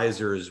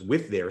advisors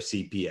with their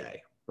CPA,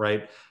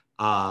 right?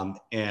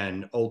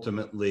 And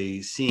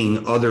ultimately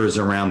seeing others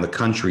around the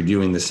country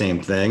doing the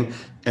same thing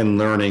and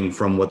learning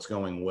from what's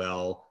going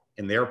well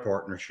in their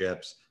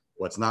partnerships,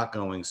 what's not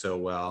going so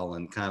well,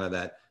 and kind of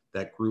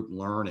that group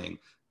learning,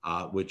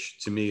 which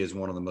to me is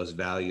one of the most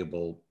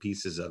valuable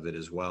pieces of it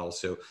as well.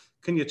 So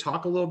can you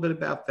talk a little bit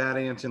about that,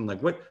 Anton?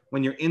 Like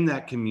when you're in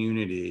that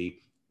community,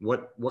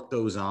 what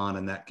goes on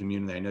in that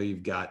community? I know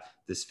you've got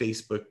this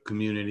Facebook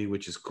community,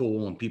 which is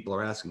cool, and people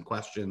are asking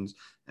questions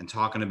and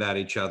talking about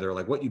each other.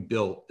 Like what you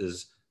built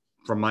is,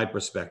 from my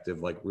perspective,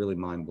 like really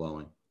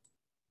mind-blowing.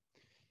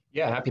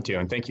 Yeah, happy to.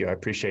 And thank you. I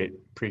appreciate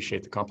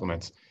the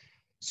compliments.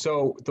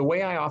 So the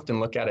way I often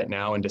look at it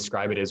now and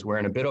describe it is we're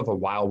in a bit of a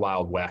wild,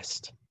 wild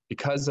west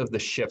because of the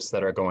shifts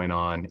that are going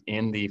on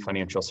in the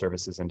financial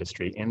services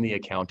industry, in the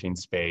accounting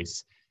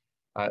space.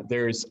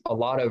 There's a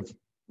lot of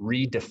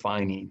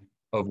redefining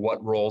of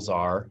what roles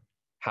are,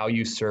 how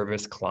you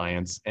service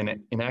clients, and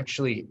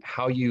actually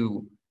how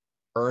you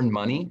earn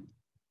money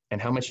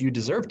and how much you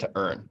deserve to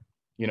earn.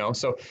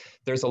 So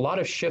there's a lot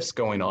of shifts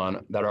going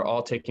on that are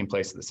all taking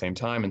place at the same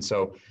time. And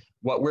so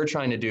what we're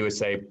trying to do is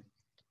say,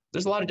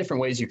 there's a lot of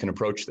different ways you can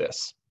approach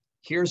this.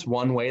 Here's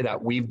one way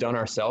that we've done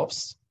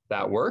ourselves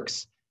that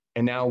works.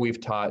 And now we've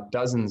taught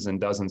dozens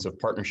and dozens of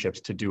partnerships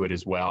to do it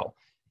as well.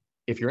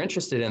 If you're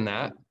interested in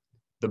that,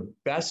 the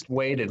best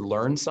way to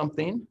learn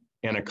something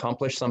and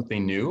accomplish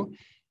something new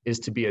is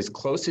to be as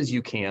close as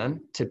you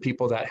can to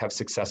people that have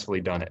successfully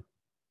done it.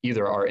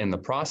 Either are in the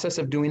process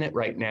of doing it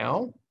right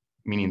now,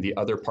 meaning the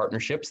other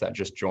partnerships that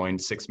just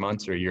joined 6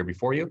 months or a year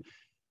before you,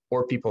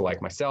 or people like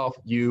myself,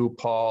 you,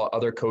 Paul,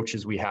 other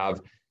coaches we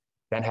have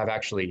that have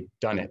actually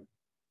done it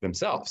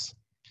themselves.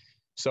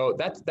 So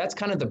that's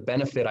kind of the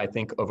benefit, I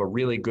think, of a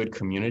really good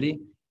community,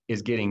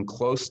 is getting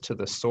close to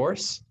the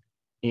source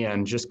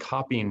and just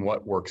copying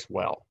what works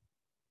well.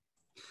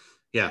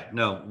 Yeah,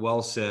 no,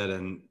 well said.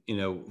 And,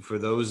 for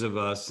those of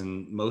us,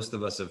 and most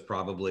of us have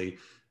probably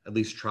at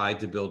least tried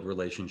to build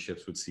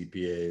relationships with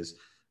CPAs,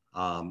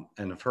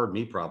 and have heard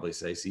me probably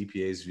say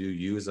CPAs view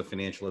you as a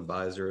financial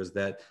advisor as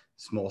that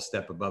small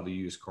step above a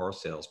used car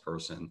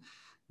salesperson.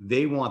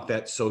 They want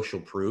that social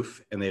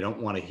proof, and they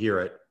don't want to hear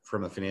it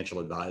from a financial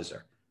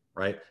advisor,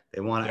 right?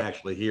 They want to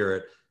actually hear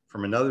it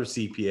from another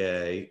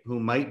CPA who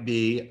might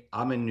be,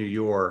 I'm in New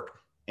York,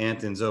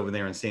 Anton's over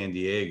there in San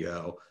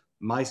Diego.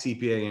 My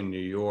CPA in New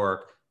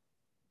York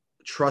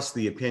trust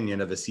the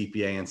opinion of a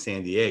CPA in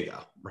San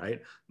Diego,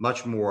 right?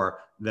 Much more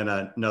than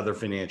another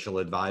financial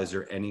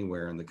advisor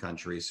anywhere in the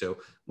country. So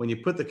when you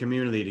put the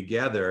community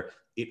together,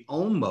 it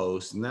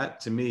almost, and that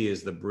to me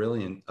is the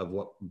brilliance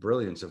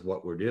of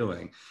what we're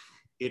doing,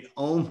 it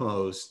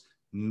almost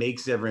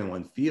makes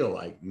everyone feel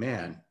like,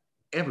 man,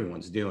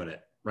 everyone's doing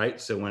it, right?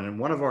 So when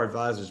one of our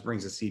advisors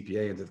brings a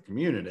CPA into the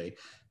community,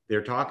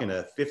 they're talking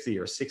to 50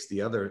 or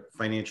 60 other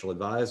financial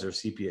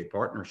advisors, CPA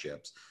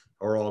partnerships,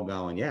 are all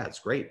going, yeah, it's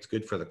great. It's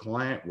good for the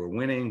client. We're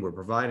winning. We're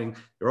providing.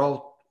 They're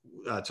all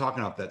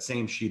talking off that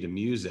same sheet of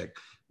music,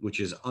 which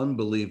is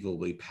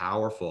unbelievably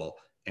powerful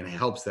and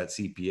helps that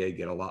CPA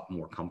get a lot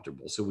more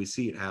comfortable. So we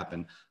see it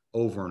happen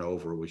over and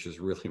over, which is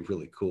really,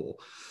 really cool.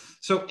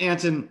 So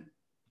Anton,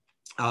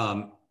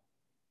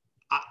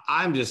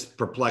 I'm just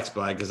perplexed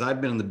by it because I've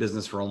been in the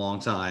business for a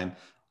long time.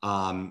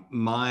 I'll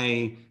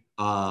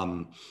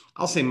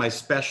say my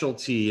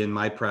specialty in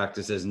my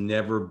practice has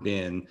never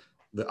been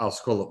I'll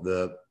call it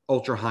the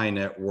ultra high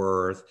net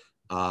worth,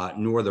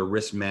 nor the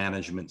risk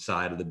management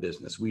side of the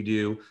business. We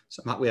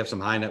have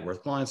some high net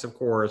worth clients, of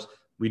course.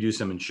 We do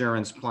some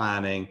insurance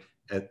planning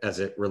as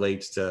it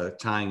relates to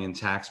tying in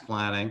tax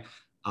planning.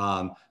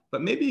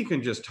 But maybe you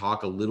can just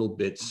talk a little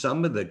bit,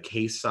 some of the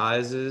case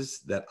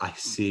sizes that I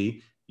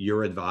see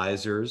your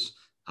advisors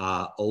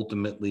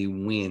ultimately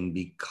win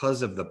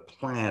because of the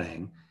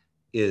planning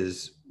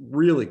is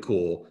really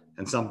cool,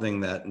 and something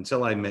that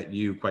until I met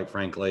you, quite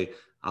frankly,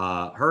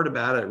 heard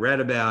about it, read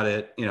about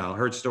it,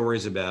 heard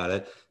stories about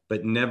it,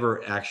 but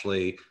never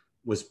actually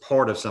was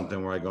part of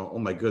something where I go, oh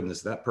my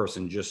goodness, that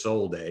person just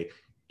sold a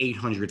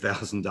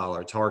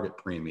 $800,000 target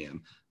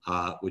premium,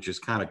 which is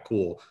kind of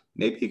cool.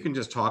 Maybe you can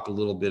just talk a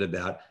little bit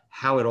about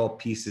how it all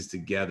pieces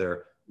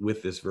together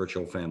with this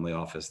virtual family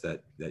office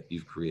that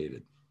you've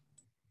created.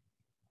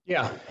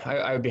 Yeah,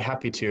 I would be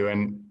happy to.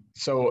 And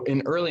so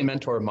an early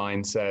mentor of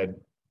mine said,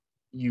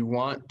 you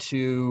want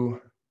to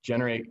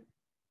generate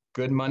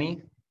good money,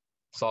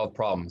 solve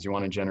problems. You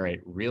want to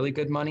generate really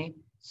good money,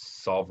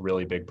 solve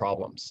really big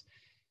problems.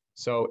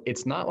 So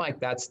it's not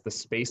like that's the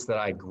space that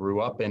I grew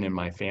up in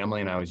my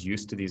family, and I was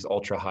used to these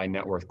ultra high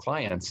net worth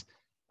clients.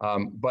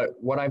 But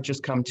what I've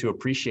just come to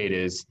appreciate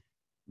is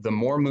the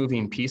more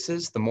moving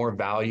pieces, the more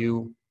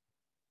value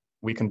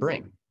we can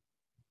bring.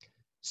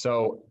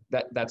 So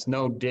that's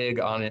no dig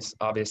on it,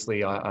 obviously,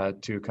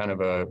 to kind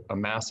of a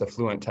mass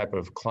affluent type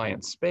of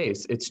client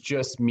space. It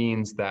just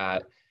means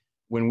that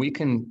when we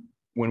can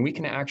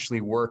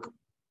actually work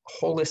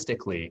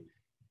holistically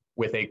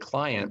with a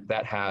client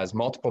that has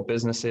multiple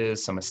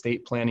businesses, some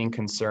estate planning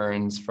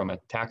concerns from a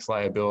tax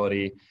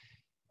liability,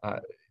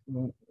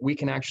 we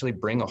can actually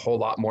bring a whole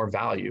lot more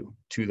value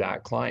to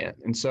that client.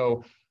 And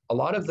so a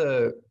lot of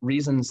the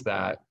reasons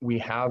that we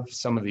have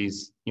some of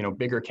these,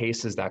 bigger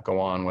cases that go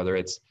on, whether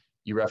it's,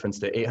 you referenced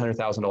the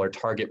 $800,000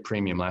 target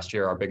premium last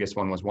year, our biggest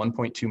one was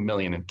 1.2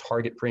 million in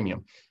target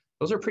premium.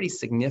 Those are pretty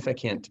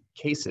significant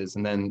cases.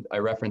 And then I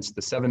referenced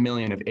the 7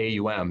 million of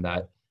AUM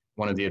that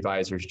one of the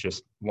advisors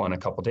just won a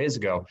couple of days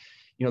ago.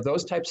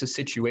 Those types of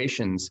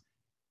situations,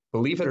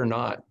 believe it or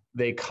not,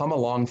 they come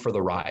along for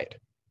the ride,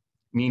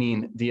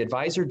 meaning the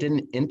advisor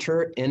didn't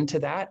enter into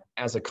that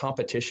as a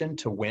competition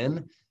to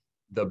win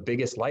the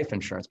biggest life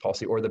insurance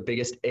policy or the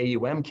biggest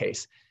AUM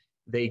case.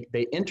 They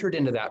entered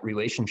into that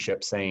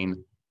relationship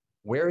saying,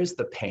 where is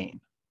the pain?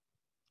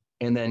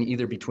 And then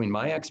either between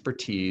my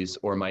expertise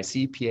or my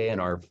CPA and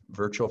our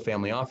virtual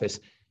family office,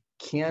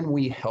 can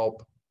we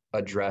help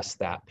address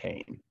that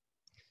pain?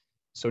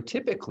 So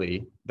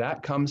typically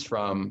that comes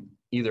from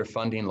either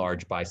funding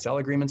large buy-sell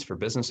agreements for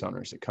business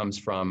owners. It comes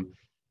from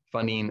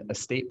funding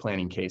estate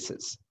planning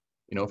cases,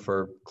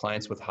 for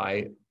clients with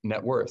high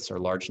net worths or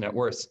large net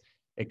worths.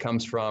 It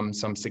comes from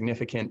some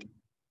significant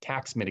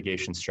tax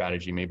mitigation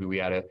strategy. Maybe we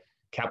had a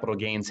capital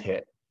gains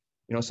hit,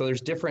 so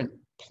there's different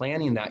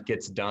planning that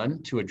gets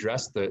done to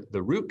address the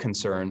root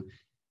concern,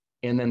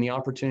 and then the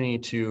opportunity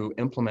to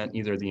implement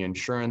either the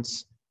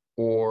insurance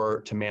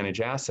or to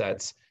manage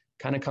assets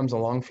kind of comes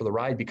along for the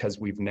ride because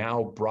we've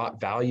now brought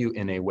value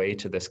in a way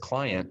to this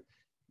client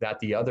that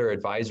the other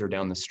advisor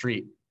down the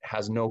street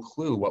has no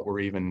clue what we're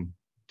even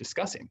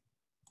discussing.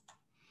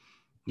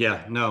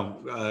 Yeah,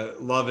 no,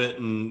 love it.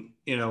 And,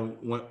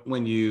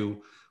 when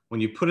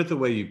you put it the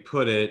way you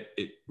put it,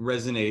 it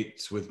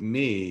resonates with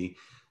me.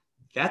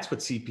 That's what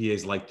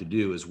CPAs like to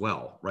do as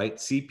well, right?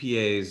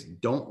 CPAs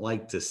don't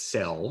like to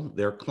sell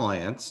their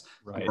clients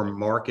or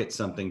market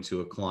something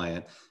to a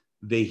client.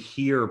 They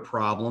hear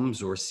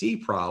problems or see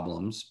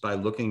problems by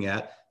looking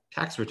at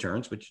tax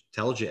returns, which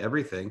tells you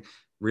everything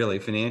really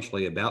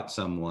financially about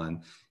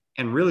someone.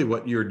 And really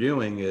what you're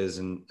doing is,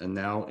 and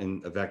now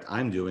in effect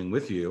I'm doing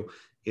with you,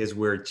 is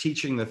we're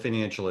teaching the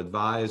financial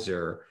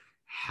advisor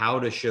how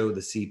to show the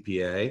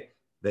CPA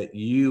that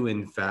you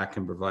in fact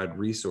can provide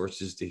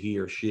resources to he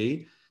or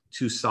she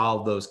to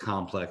solve those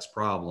complex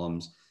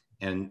problems.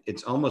 And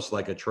it's almost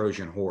like a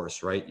Trojan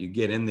horse, right? You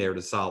get in there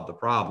to solve the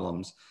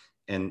problems.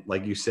 And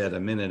like you said a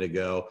minute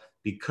ago,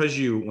 because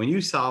when you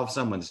solve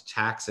someone's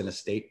tax and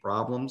estate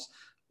problems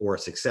or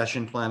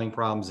succession planning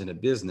problems in a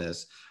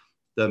business,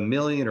 the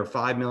million or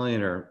 5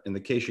 million, or in the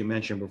case you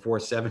mentioned before,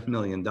 $7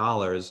 million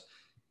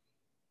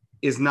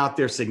is not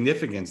their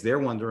significance. They're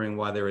wondering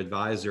why their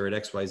advisor at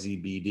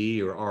XYZ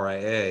BD or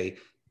RIA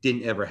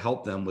didn't ever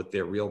help them with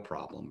their real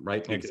problem,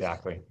 right? Because,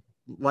 exactly.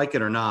 like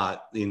it or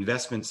not, the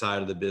investment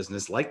side of the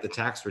business, like the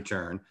tax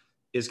return,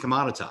 is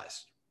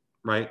commoditized,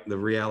 right? The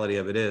reality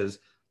of it is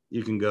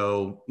you can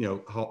go,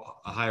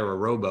 hire a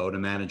robo to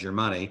manage your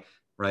money,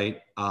 right?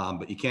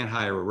 But you can't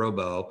hire a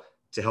robo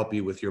to help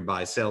you with your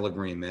buy-sell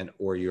agreement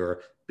or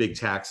your big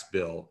tax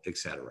bill, et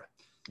cetera.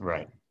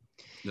 Right.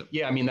 Yep.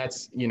 Yeah. I mean, that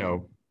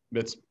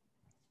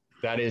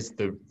is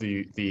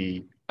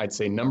the I'd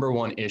say number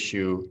one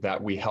issue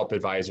that we help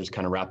advisors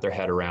kind of wrap their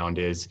head around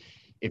is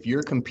if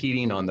you're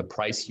competing on the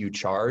price you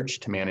charge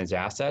to manage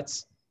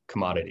assets,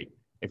 commodity.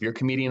 If you're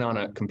competing on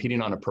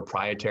a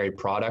proprietary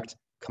product,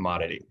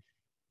 commodity.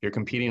 If you're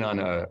competing on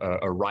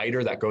a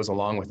rider that goes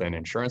along with an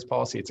insurance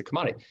policy, it's a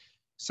commodity.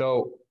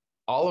 So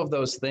all of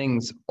those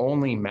things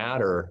only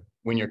matter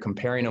when you're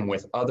comparing them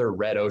with other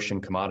red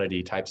ocean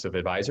commodity types of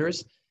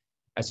advisors.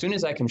 As soon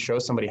as I can show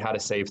somebody how to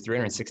save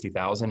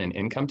 $360,000 in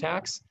income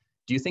tax,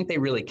 do you think they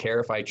really care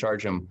if I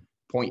charge them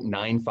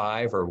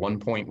 0.95 or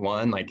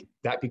 1.1? Like,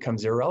 that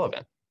becomes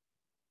irrelevant.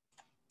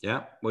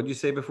 Yeah. What did you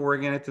say before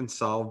again? It didn't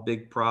solve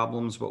big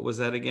problems. What was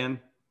that again?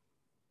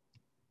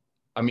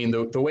 I mean,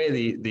 the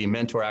way the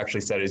mentor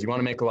actually said it is, you want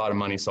to make a lot of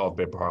money, solve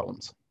big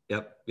problems.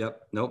 Yep.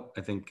 Nope.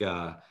 I think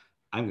I'm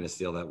going to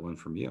steal that one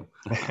from you.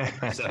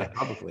 Said it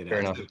publicly now. Fair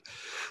enough.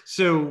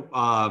 So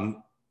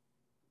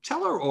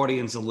tell our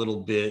audience a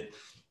little bit,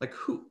 like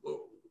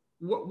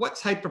what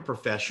type of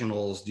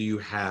professionals do you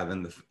have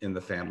in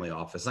the family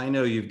office? I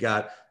know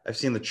I've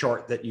seen the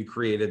chart that you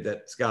created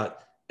that's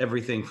got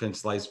everything from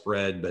sliced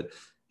bread, but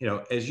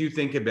as you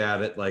think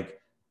about it, like,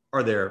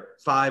 are there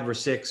 5 or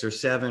 6 or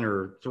 7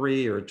 or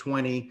 3 or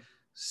 20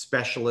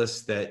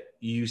 specialists that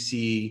you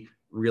see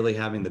really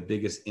having the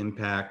biggest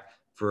impact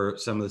for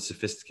some of the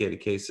sophisticated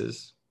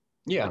cases?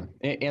 Yeah.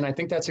 And I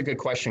think that's a good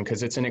question,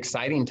 because it's an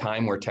exciting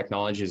time where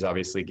technology is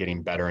obviously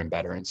getting better and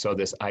better. And so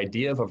this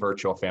idea of a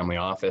virtual family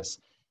office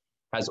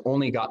has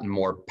only gotten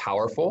more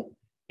powerful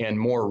and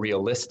more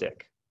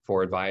realistic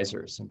for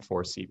advisors and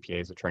for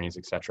CPAs, attorneys,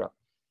 et cetera.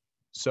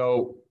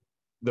 So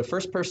the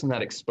first person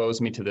that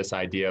exposed me to this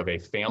idea of a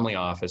family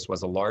office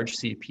was a large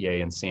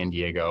CPA in San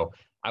Diego.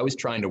 I was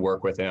trying to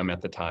work with him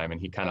at the time, and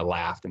he kind of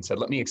laughed and said,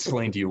 "Let me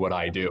explain to you what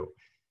I do.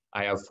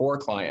 I have 4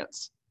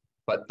 clients,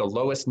 but the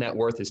lowest net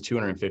worth is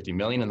 250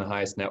 million and the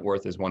highest net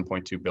worth is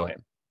 1.2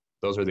 billion.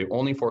 Those are the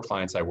only 4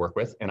 clients I work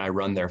with, and I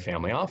run their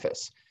family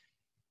office."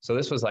 So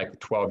this was like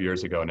 12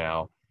 years ago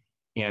now.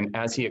 And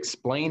as he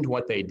explained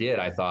what they did,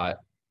 I thought,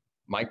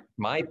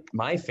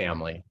 my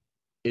family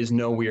is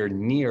nowhere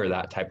near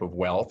that type of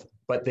wealth,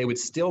 but they would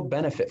still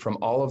benefit from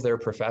all of their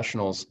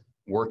professionals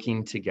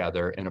working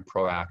together in a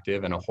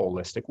proactive and a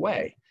holistic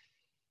way.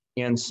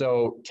 And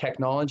so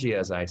technology,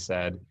 as I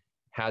said,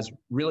 has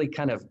really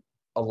kind of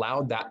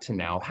allowed that to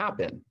now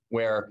happen,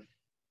 where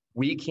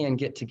we can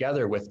get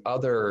together with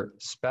other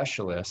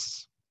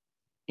specialists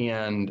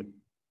and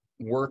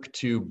work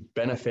to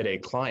benefit a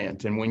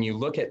client. And when you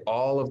look at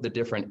all of the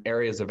different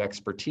areas of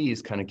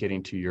expertise, kind of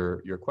getting to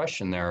your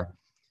question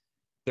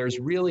there's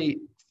really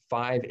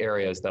 5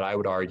 areas that I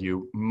would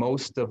argue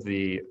most of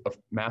the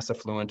mass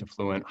affluent,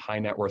 high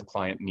net worth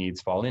client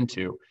needs fall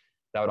into.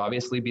 That would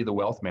obviously be the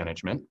wealth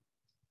management.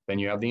 Then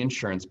you have the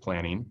insurance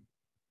planning,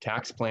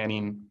 tax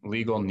planning,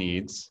 legal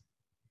needs,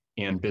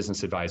 and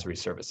business advisory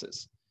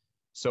services.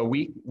 So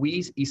we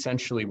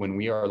essentially, when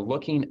we are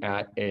looking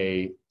at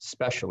a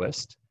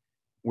specialist,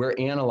 we're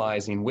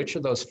analyzing which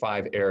of those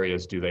 5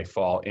 areas do they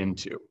fall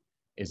into.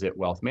 Is it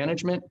wealth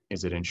management?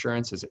 Is it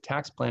insurance? Is it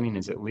tax planning?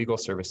 Is it legal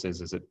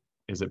services? Is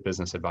it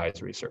business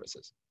advisory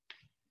services?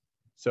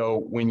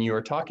 So when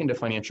you're talking to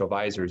financial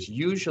advisors,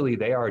 usually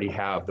they already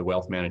have the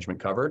wealth management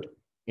covered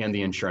and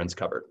the insurance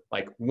covered.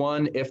 Like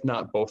one, if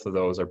not both of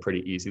those, are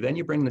pretty easy. Then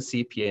you bring the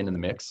CPA into the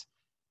mix.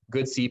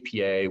 Good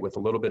CPA with a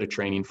little bit of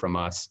training from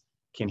us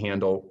can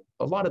handle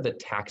a lot of the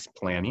tax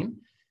planning.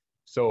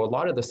 So a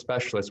lot of the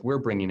specialists we're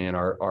bringing in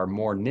are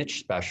more niche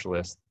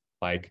specialists,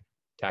 like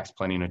tax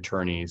planning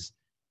attorneys,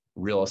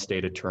 real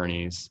estate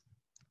attorneys,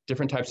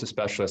 different types of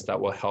specialists that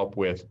will help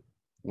with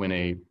when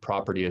a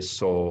property is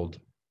sold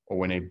or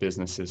when a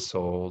business is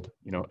sold,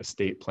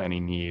 estate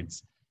planning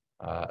needs.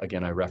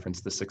 Again, I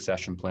referenced the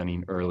succession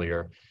planning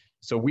earlier.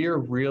 So we're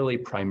really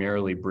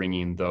primarily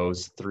bringing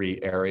those 3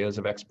 areas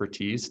of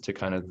expertise to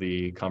kind of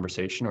the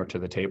conversation or to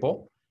the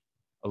table.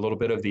 A little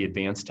bit of the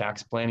advanced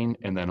tax planning,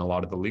 and then a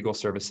lot of the legal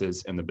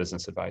services and the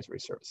business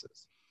advisory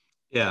services.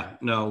 Yeah,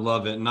 no,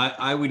 love it. And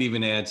I would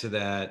even add to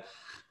that,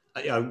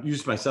 I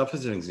use myself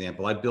as an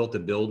example. I built a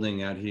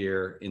building out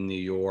here in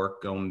New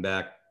York going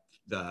back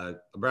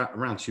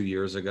around 2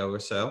 years ago or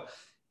so,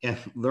 and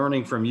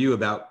learning from you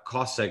about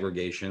cost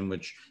segregation,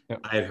 which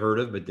I had heard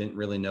of but didn't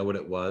really know what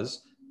it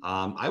was.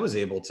 I was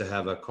able to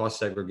have a cost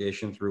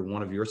segregation through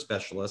one of your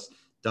specialists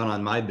done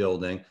on my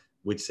building,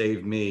 which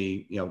saved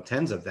me,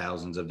 tens of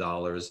thousands of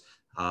dollars,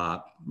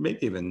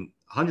 maybe even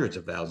hundreds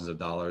of thousands of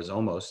dollars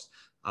almost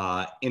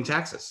in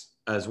taxes.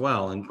 as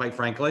well. And quite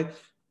frankly,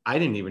 I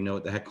didn't even know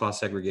what the heck cost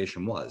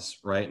segregation was,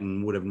 right?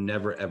 And would have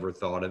never, ever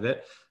thought of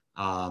it.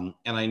 And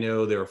I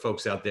know there are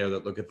folks out there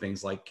that look at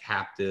things like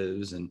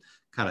captives and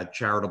kind of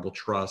charitable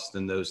trust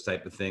and those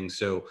type of things.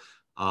 So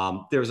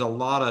there's a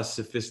lot of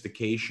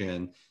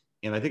sophistication.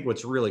 And I think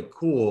what's really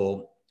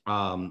cool,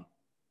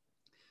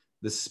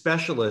 the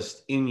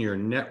specialist in your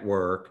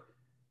network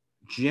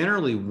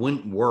generally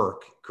wouldn't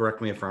work,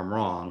 correct me if I'm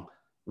wrong,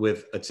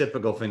 with a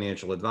typical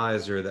financial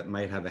advisor that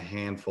might have a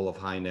handful of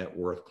high net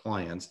worth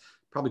clients.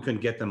 Probably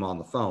couldn't get them on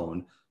the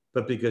phone,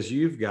 but because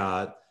you've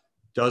got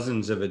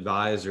dozens of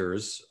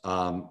advisors,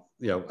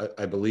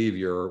 I believe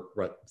you're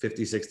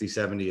 50, 60,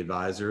 70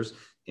 advisors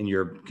in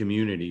your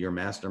community, your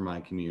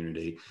mastermind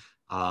community,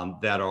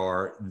 that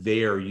are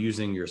there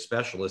using your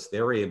specialists,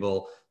 they're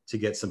able to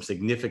get some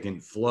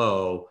significant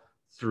flow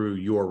through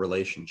your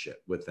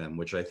relationship with them,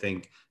 which I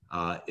think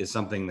is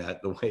something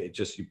that the way it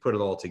just, you put it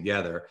all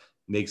together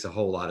makes a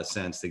whole lot of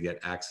sense to get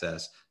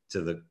access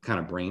to the kind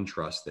of brain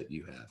trust that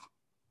you have.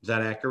 Is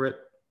that accurate?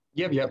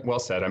 Yep. Well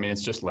said. I mean,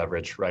 it's just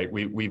leverage, right?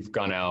 We've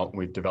gone out,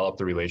 we've developed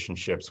the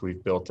relationships,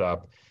 we've built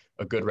up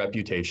a good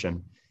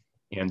reputation.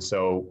 And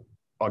so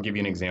I'll give you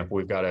an example.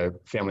 We've got a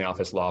family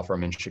office law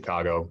firm in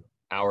Chicago.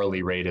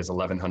 Hourly rate is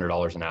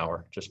 $1,100 an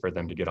hour just for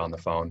them to get on the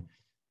phone,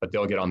 but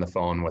they'll get on the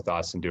phone with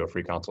us and do a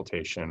free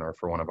consultation or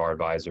for one of our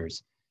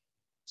advisors.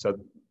 So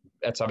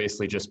that's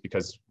obviously just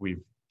because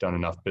we've done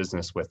enough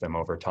business with them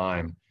over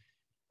time.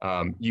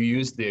 You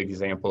used the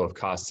example of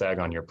cost seg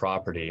on your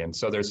property. And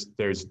so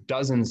there's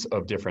dozens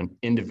of different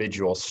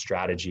individual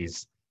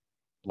strategies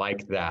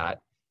like that.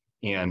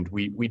 And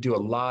we do a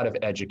lot of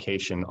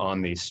education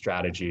on these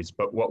strategies,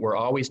 but what we're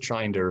always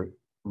trying to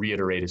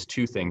reiterate is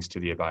two things to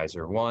the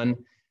advisor. One,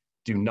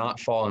 do not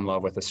fall in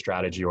love with a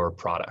strategy or a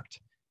product.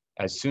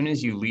 As soon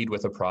as you lead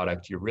with a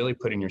product, you're really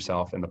putting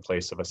yourself in the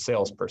place of a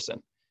salesperson.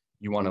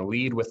 You want to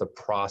lead with a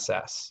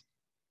process,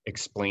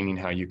 explaining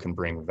how you can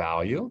bring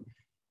value.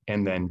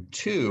 And then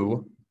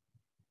two,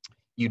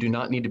 you do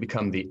not need to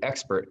become the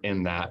expert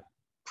in that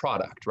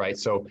product, right?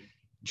 So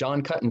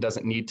John Cutton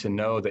doesn't need to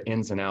know the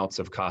ins and outs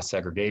of cost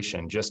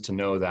segregation just to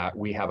know that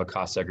we have a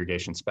cost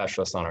segregation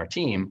specialist on our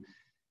team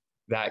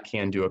that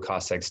can do a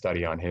cost seg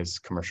study on his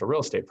commercial real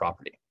estate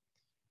property.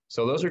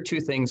 So those are two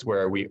things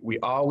where we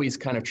always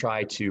kind of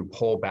try to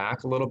pull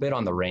back a little bit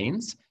on the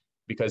reins,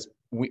 because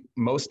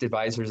most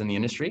advisors in the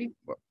industry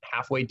are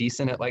halfway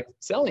decent at like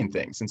selling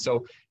things. And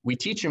so we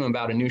teach them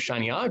about a new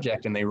shiny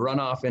object and they run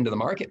off into the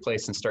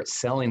marketplace and start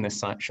selling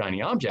this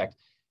shiny object.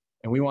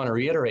 And we want to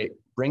reiterate,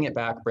 bring it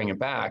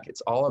back.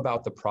 It's all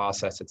about the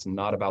process. It's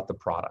not about the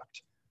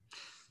product.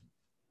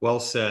 Well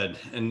said.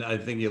 And I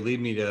think you lead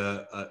me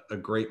to a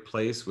great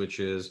place, which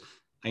is,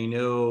 I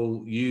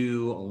know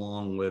you,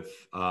 along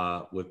with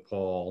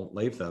Paul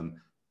Latham,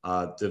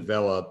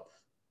 developed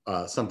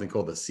something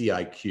called the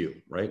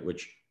CIQ, right?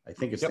 Which I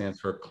think it stands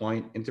for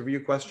Client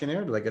Interview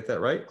Questionnaire. Did I get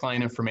that right?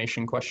 Client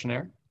Information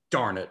Questionnaire.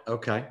 Darn it.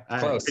 Okay.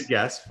 Close. Good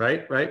guess.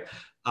 Right.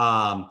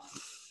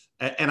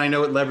 And I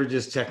know it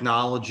leverages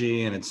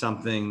technology, and it's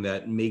something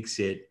that makes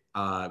it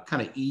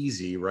kind of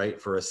easy,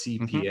 right, for a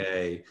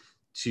CPA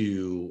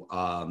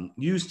to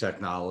use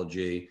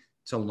technology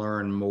to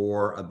learn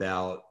more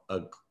about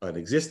an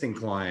existing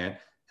client.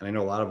 And I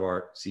know a lot of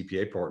our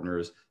CPA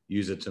partners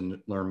use it to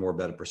learn more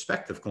about a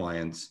prospective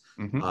client's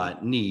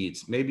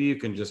needs. Maybe you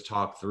can just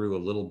talk through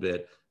a little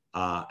bit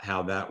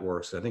how that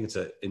works. I think it's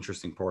an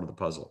interesting part of the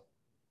puzzle.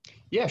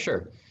 Yeah,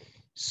 sure.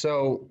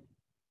 So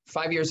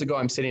 5 years ago,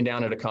 I'm sitting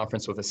down at a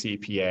conference with a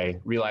CPA,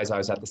 realized I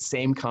was at the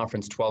same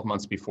conference 12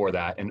 months before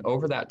that. And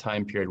over that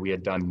time period, we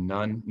had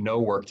done no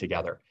work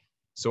together.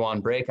 So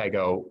on break, I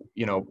go,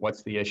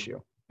 what's the issue?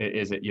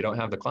 Is it you don't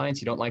have the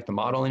clients, you don't like the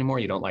model anymore,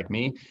 you don't like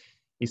me?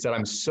 He said,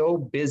 I'm so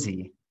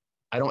busy,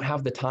 I don't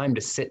have the time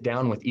to sit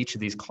down with each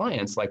of these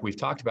clients like we've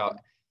talked about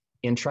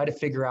and try to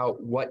figure out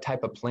what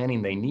type of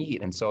planning they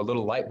need. And so a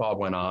little light bulb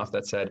went off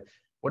that said,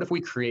 what if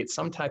we create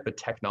some type of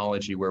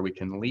technology where we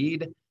can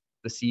lead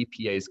the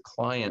CPA's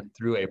client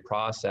through a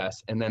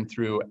process, and then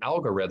through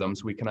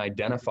algorithms, we can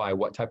identify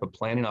what type of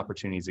planning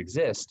opportunities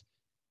exist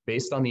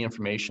based on the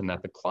information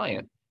that the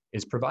client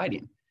is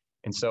providing.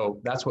 And so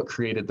that's what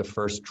created the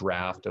first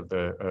draft of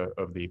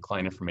the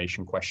client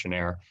information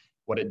questionnaire.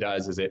 What it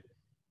does is it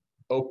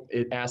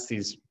asks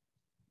these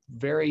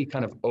very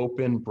kind of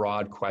open,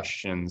 broad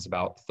questions,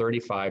 about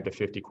 35 to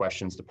 50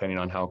 questions, depending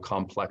on how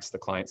complex the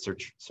client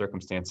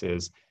circumstance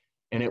is.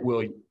 And it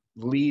will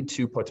lead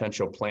to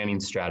potential planning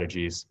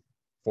strategies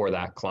for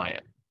that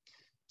client.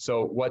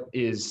 So what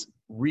is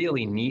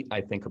really neat,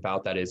 I think,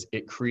 about that is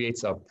it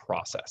creates a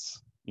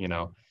process, and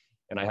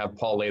I have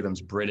Paul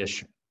Latham's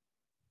British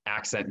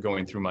accent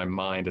going through my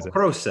mind as a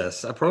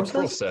process.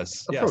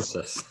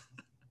 Yes.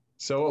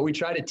 So what we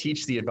try to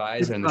teach the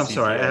advisor and the CPA.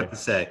 Sorry, I have to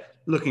say,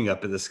 looking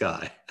up at the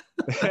sky.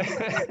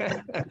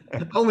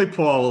 Only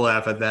Paul will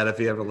laugh at that if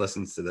he ever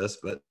listens to this,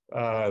 but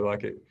I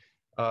like it.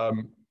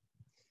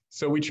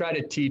 So we try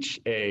to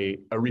teach a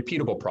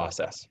repeatable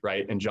process,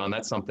 right? And John,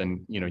 that's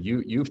something,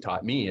 you've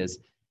taught me is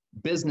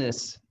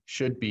business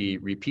should be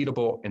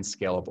repeatable and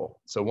scalable.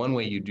 So one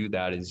way you do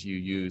that is you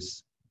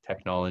use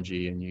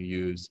technology and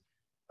you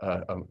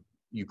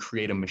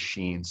create a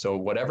machine. So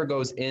whatever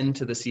goes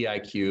into the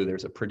CIQ,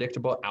 there's a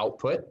predictable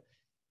output.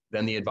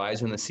 Then the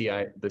advisor and the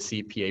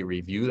CPA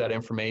review that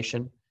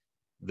information.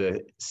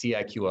 The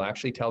CIQ will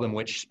actually tell them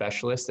which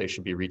specialist they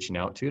should be reaching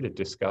out to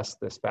discuss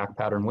this fact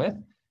pattern with.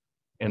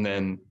 And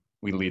then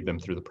we lead them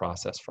through the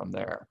process from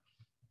there.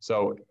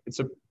 So it's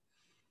a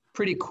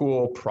pretty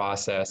cool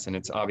process, and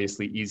it's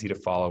obviously easy to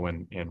follow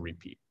and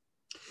repeat.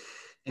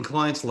 And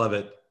clients love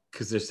it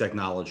because there's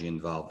technology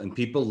involved, and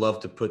people love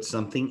to put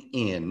something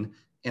in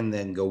and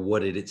then go,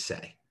 what did it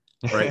say?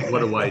 Right? What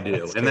do I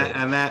do? and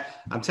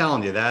that, I'm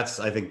telling you, that's,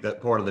 I think,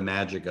 that part of the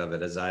magic of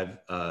it, as I've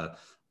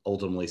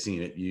ultimately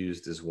seen it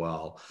used as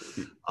well.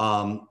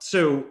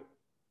 So,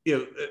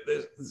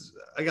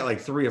 I got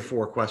like 3 or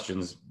 4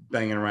 questions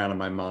banging around in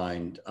my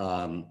mind.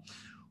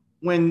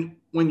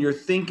 When you're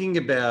thinking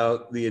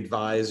about the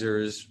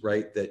advisors,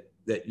 right,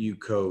 that you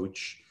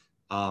coach,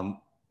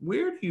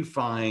 where do you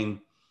find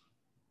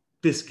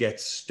this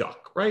gets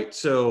stuck, right?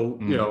 So,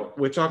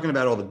 we're talking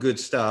about all the good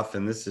stuff,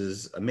 and this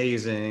is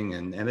amazing,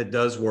 and it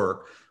does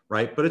work,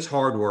 right? But it's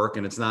hard work,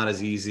 and it's not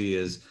as easy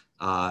as,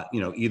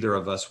 either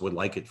of us would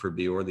like it for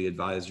be, or the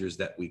advisors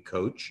that we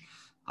coach.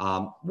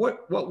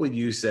 What would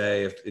you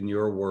say, if in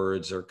your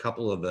words, are a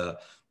couple of the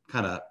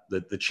kind of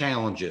the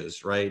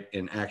challenges, right?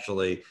 And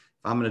actually,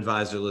 if I'm an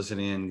advisor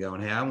listening in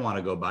going, hey, I want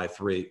to go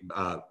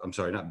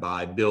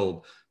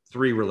build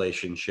 3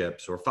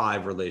 relationships or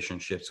 5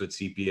 relationships with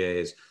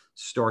CPAs,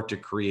 start to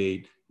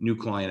create new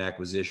client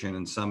acquisition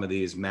and some of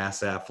these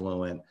mass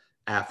affluent,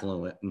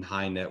 and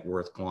high net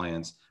worth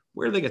clients,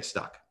 where do they get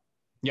stuck?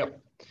 Yep.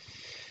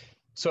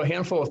 So a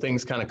handful of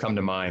things kind of come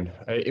to mind.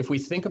 If we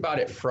think about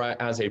it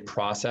as a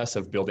process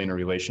of building a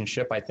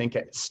relationship, I think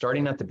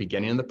starting at the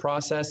beginning of the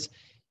process,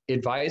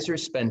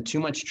 advisors spend too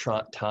much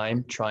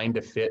time trying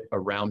to fit a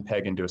round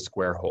peg into a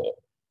square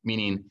hole,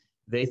 meaning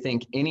they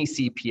think any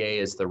CPA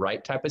is the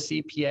right type of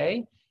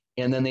CPA,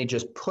 and then they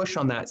just push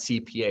on that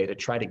CPA to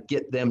try to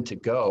get them to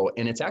go.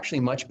 And it's actually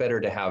much better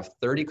to have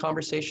 30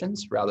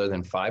 conversations rather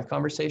than 5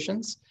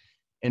 conversations,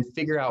 and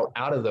figure out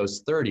of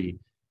those 30,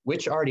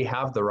 which already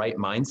have the right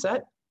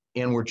mindset,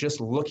 and we're just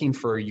looking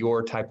for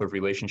your type of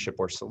relationship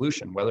or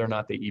solution, whether or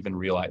not they even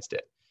realized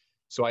it.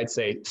 So I'd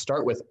say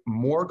start with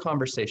more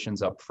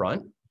conversations up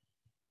front,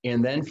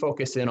 and then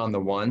focus in on the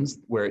ones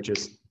where it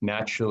just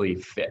naturally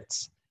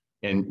fits.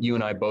 And you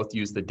and I both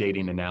use the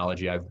dating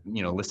analogy. I've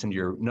listened to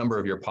your number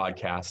of your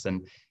podcasts,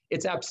 and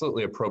it's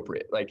absolutely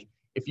appropriate. Like,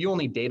 if you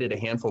only dated a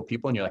handful of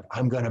people and you're like,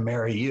 I'm going to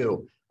marry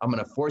you, I'm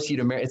going to force you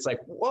to marry, it's like,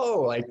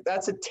 whoa, like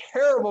that's a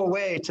terrible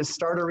way to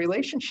start a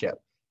relationship.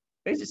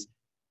 They just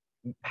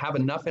have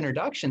enough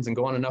introductions and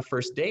go on enough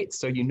first dates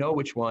so you know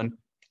which one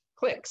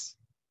clicks.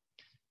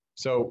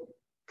 So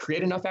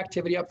create enough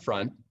activity up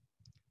front,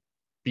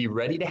 be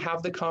ready to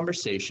have the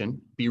conversation,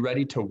 be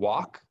ready to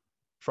walk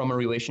from a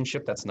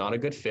relationship that's not a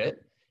good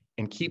fit,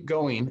 and keep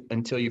going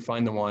until you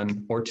find the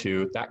 1 or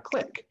 2 that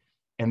click.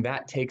 And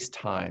that takes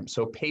time.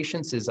 So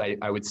patience is,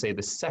 I would say,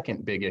 the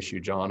second big issue,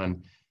 John,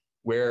 and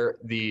where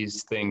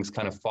these things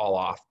kind of fall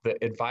off.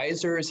 The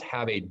advisors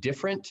have a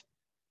different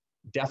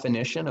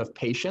definition of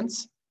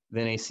patience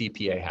than a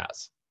CPA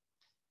has.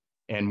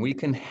 And we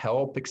can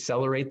help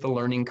accelerate the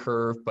learning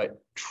curve,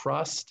 but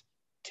trust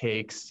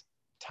takes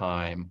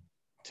time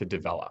to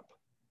develop.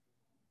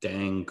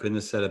 Dang, couldn't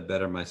have said it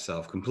better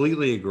myself.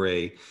 Completely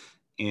agree.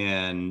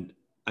 And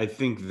I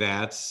think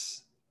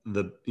that's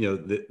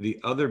the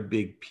other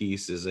big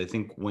piece is, I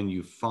think when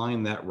you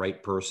find that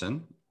right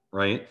person,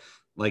 right,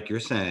 like you're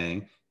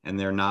saying, and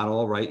they're not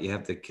all right, you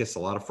have to kiss a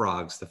lot of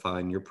frogs to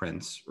find your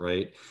prince,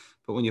 right?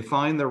 But when you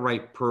find the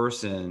right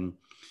person,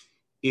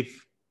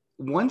 if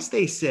once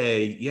they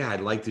say, yeah,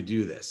 I'd like to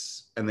do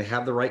this, and they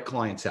have the right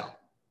clientele,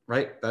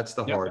 right? That's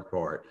the hard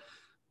part.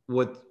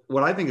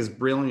 What I think is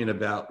brilliant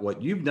about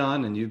what you've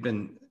done, and you've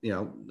been,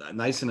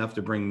 nice enough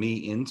to bring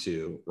me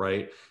into,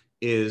 right,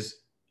 is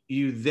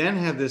you then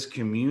have this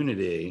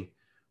community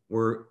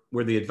where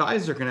the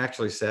advisor can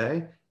actually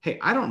say, hey,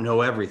 I don't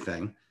know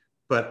everything,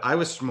 but I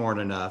was smart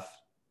enough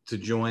to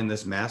join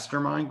this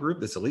mastermind group,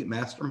 this elite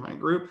mastermind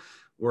group,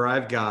 where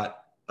I've got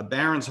a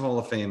Barron's Hall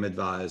of Fame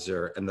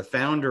advisor and the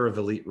founder of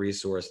Elite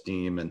Resource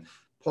Team, and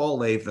Paul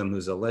Latham,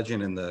 who's a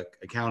legend in the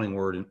accounting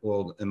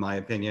world, in my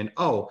opinion.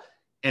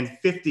 And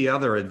 50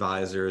 other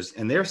advisors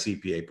and their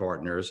CPA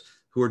partners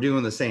who are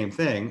doing the same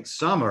thing.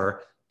 Some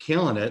are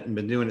killing it and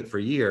been doing it for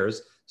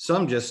years.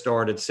 Some just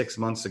started 6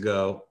 months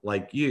ago,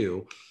 like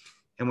you.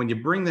 And when you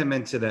bring them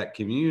into that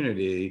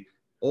community,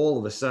 all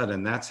of a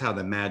sudden, that's how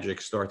the magic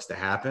starts to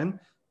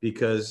happen.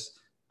 Because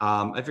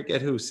I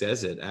forget who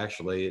says it,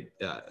 actually.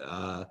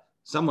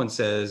 Someone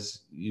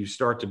says you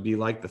start to be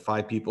like the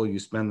 5 people you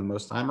spend the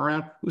most time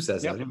around. Who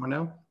says that? Anyone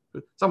know?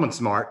 Someone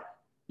smart.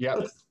 Yeah.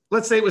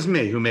 Let's say it was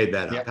me who made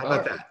that up. Yep. How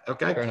about that?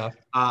 Okay. Fair enough.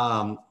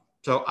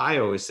 So I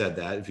always said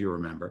that, if you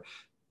remember.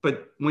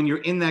 But when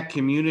you're in that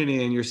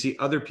community and you see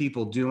other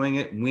people doing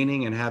it,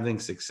 winning and having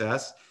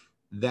success,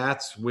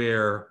 that's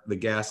where the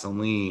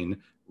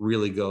gasoline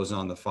really goes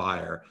on the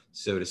fire,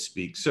 so to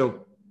speak.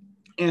 So,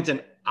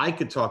 Anton, I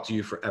could talk to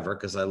you forever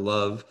because I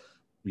love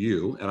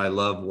you and I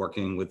love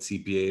working with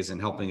CPAs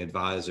and helping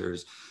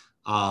advisors.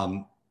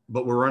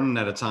 But we're running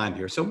out of time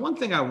here. So one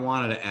thing I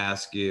wanted to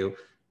ask you,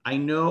 I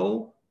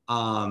know,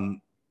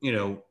 you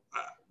know,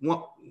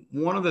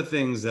 one of the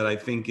things that I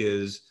think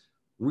is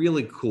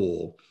really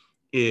cool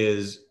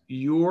is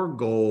your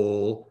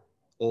goal,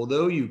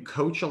 although you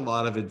coach a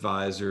lot of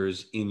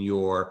advisors in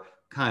your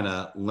kind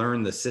of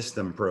learn the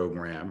system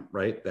program,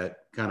 right? That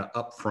kind of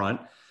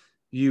upfront,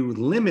 you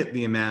limit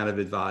the amount of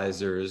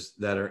advisors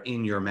that are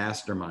in your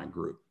mastermind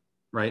group,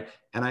 right?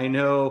 And I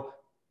know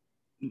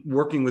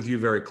working with you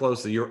very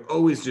closely, you're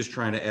always just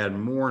trying to add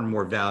more and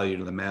more value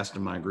to the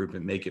mastermind group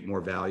and make it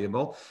more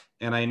valuable.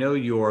 And I know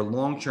your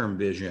long-term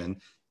vision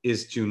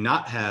is to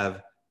not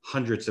have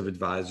hundreds of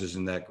advisors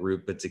in that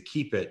group, but to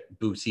keep it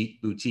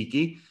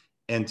boutique-y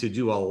and to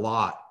do a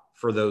lot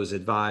for those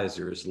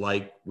advisors,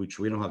 like, which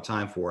we don't have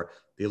time for,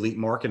 the elite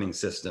marketing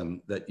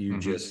system that you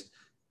just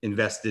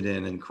invested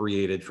in and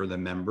created for the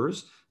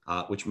members,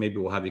 which maybe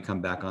we'll have you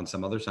come back on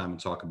some other time and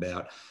talk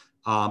about.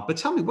 But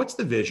tell me, what's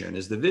the vision?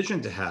 Is the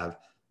vision to have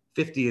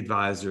 50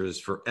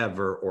 advisors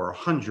forever, or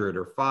 100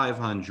 or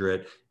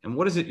 500? And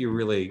what is it you're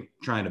really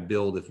trying to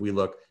build if we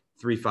look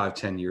 3, 5,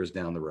 10 years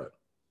down the road?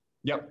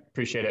 Yep,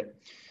 appreciate it.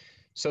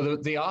 So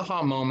the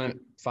aha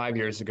moment 5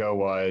 years ago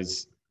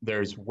was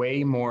there's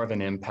way more of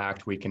an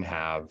impact we can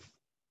have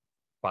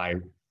by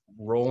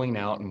rolling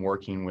out and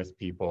working with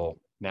people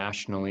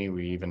nationally,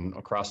 we even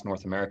across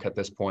North America at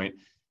this point,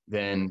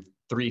 than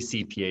 3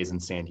 CPAs in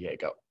San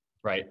Diego,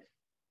 right?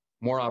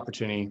 More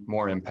opportunity,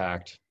 more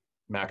impact,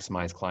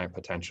 maximize client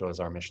potential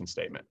is our mission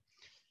statement.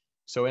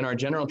 So in our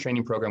general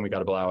training program, we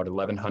got about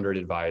 1,100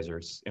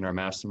 advisors. In our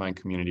mastermind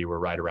community, we're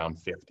right around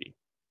 50.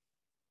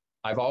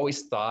 I've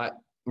always thought,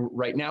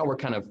 right now we're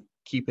kind of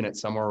keeping it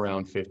somewhere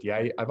around 50.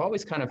 I've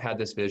always kind of had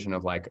this vision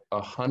of like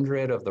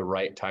 100 of the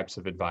right types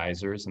of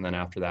advisors. And then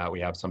after that, we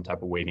have some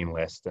type of waiting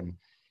list. And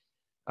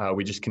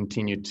we just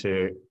continue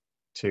to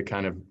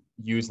kind of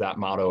use that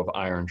motto of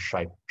iron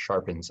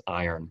sharpens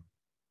iron.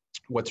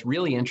 What's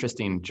really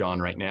interesting, John,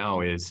 right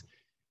now is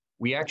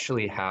we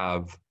actually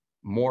have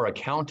more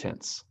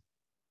accountants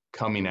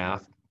coming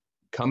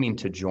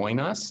to join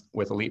us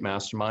with Elite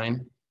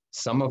Mastermind.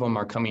 Some of them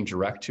are coming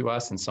direct to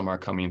us and some are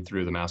coming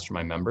through the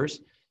mastermind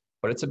members,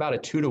 but it's about a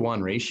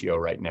 2-to-1 ratio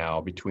right now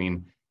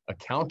between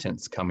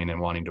accountants coming and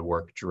wanting to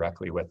work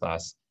directly with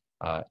us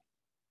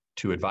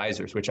to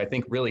advisors, which I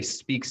think really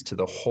speaks to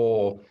the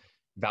whole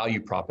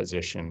value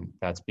proposition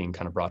that's being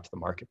kind of brought to the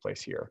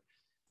marketplace here.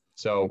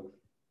 So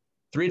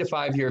 3 to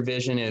 5 year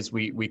vision is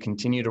we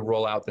continue to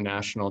roll out the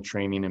national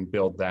training and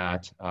build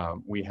that.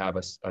 We have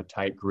a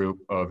tight group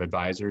of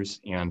advisors,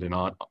 and in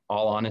all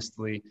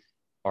honesty,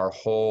 our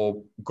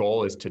whole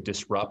goal is to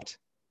disrupt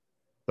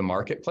the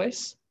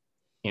marketplace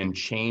and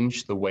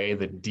change the way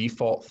the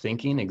default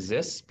thinking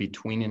exists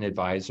between an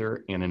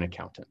advisor and an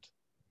accountant.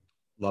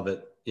 Love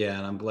it. Yeah,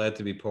 and I'm glad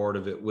to be part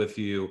of it with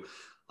you.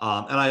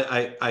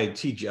 And I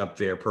teach up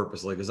there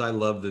purposely because I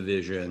love the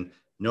vision.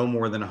 No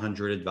more than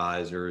 100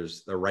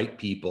 advisors, the right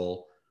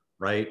people,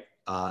 right?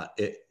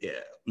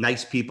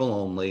 Nice people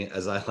only,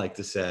 as I like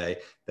to say,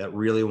 that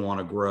really want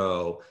to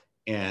grow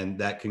and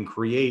that can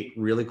create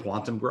really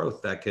quantum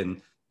growth, that can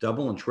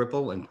double and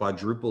triple and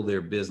quadruple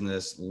their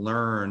business,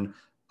 learn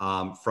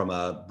from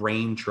a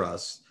brain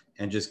trust,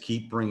 and just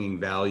keep bringing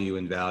value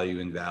and value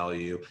and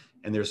value.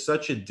 And there's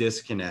such a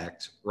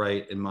disconnect,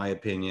 right, in my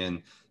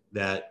opinion,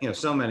 that, you know,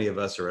 so many of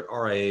us are at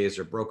RIAs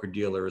or broker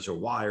dealers or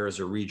wires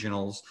or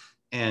regionals,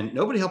 and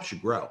nobody helps you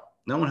grow.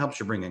 No one helps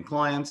you bring in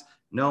clients.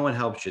 No one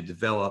helps you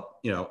develop,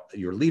 you know,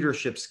 your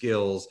leadership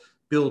skills,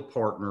 build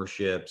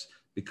partnerships,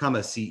 become a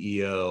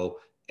CEO.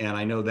 And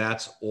I know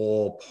that's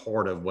all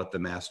part of what the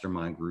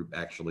mastermind group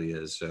actually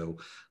is. So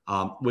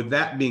with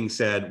that being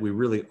said, we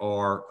really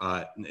are,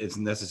 it's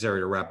necessary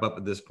to wrap up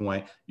at this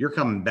point. You're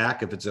coming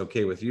back if it's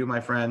okay with you, my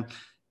friend.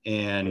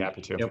 And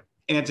happy to. You know,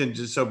 Anton,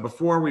 just so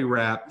before we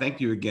wrap,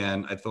 thank you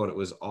again. I thought it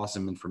was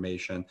awesome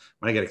information.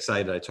 When I get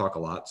excited, I talk a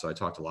lot. So I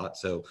talked a lot.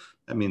 So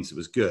that means it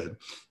was good.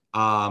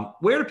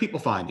 Where do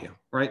people find you,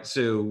 right?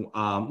 So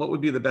what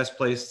would be the best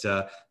place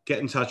to get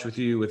in touch with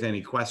you with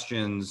any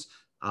questions?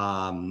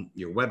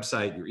 Your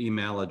website, your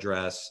email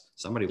address.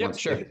 Somebody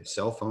wants to get a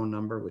cell phone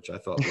number, which I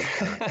thought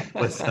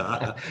was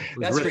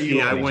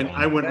risky.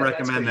 I wouldn't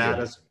recommend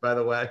that, by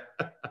the way.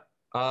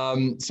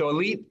 So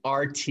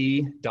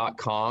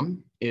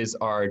EliteRT.com is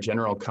our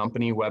general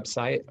company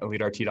website,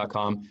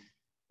 EliteRT.com.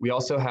 We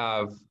also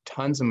have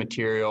tons of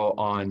material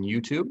on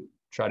YouTube.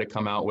 Try to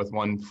come out with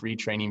one free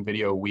training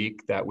video a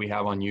week that we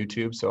have on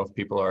YouTube. So if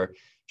people are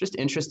just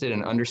interested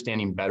in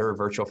understanding better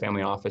virtual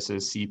family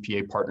offices,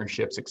 CPA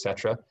partnerships,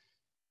 etc.,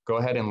 go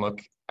ahead and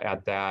look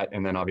at that.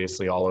 And then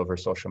obviously all over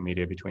social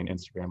media between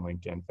Instagram,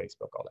 LinkedIn,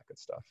 Facebook, all that good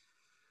stuff.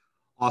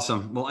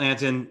 Awesome. Well,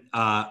 Anton,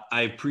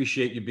 I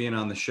appreciate you being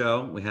on the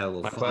show. We had a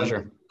little fun. My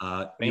pleasure.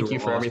 Thank you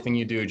for everything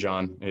you do,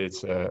 John.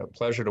 It's a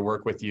pleasure to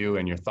work with you,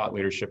 and your thought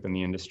leadership in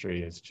the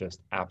industry is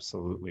just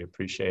absolutely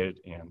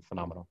appreciated and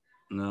phenomenal.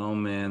 No,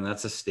 man,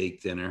 that's a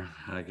steak dinner.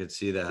 I could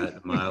see that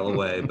a mile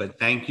away. But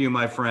thank you,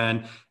 my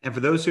friend. And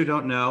for those who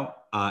don't know,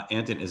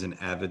 Anton is an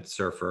avid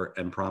surfer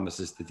and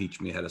promises to teach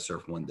me how to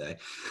surf one day.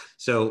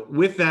 So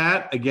with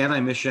that, again,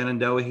 I miss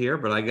Shenandoah here,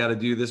 but I got to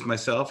do this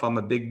myself. I'm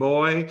a big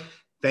boy.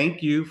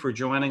 Thank you for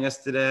joining us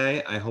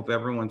today. I hope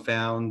everyone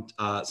found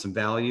some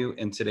value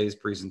in today's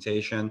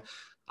presentation.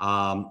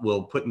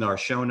 We'll put in our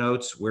show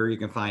notes where you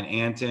can find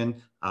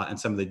Anton and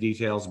some of the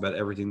details about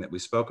everything that we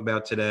spoke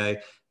about today.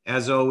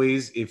 As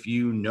always, if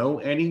you know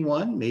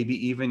anyone, maybe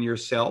even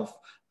yourself,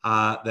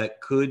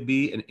 that could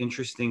be an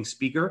interesting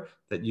speaker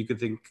that you could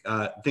think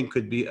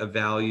could be of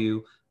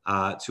value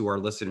to our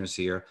listeners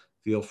here,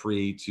 feel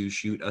free to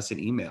shoot us an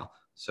email.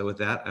 So with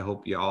that, I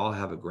hope you all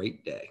have a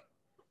great day.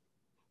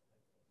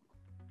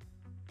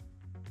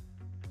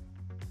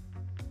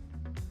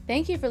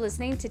 Thank you for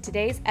listening to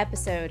today's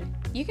episode.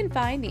 You can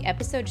find the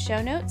episode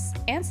show notes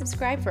and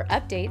subscribe for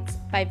updates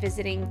by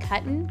visiting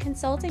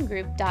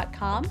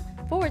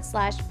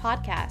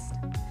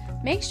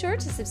cuttonconsultinggroup.com/podcast. Make sure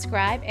to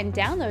subscribe and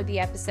download the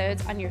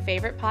episodes on your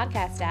favorite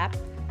podcast app,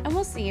 and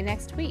we'll see you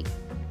next week.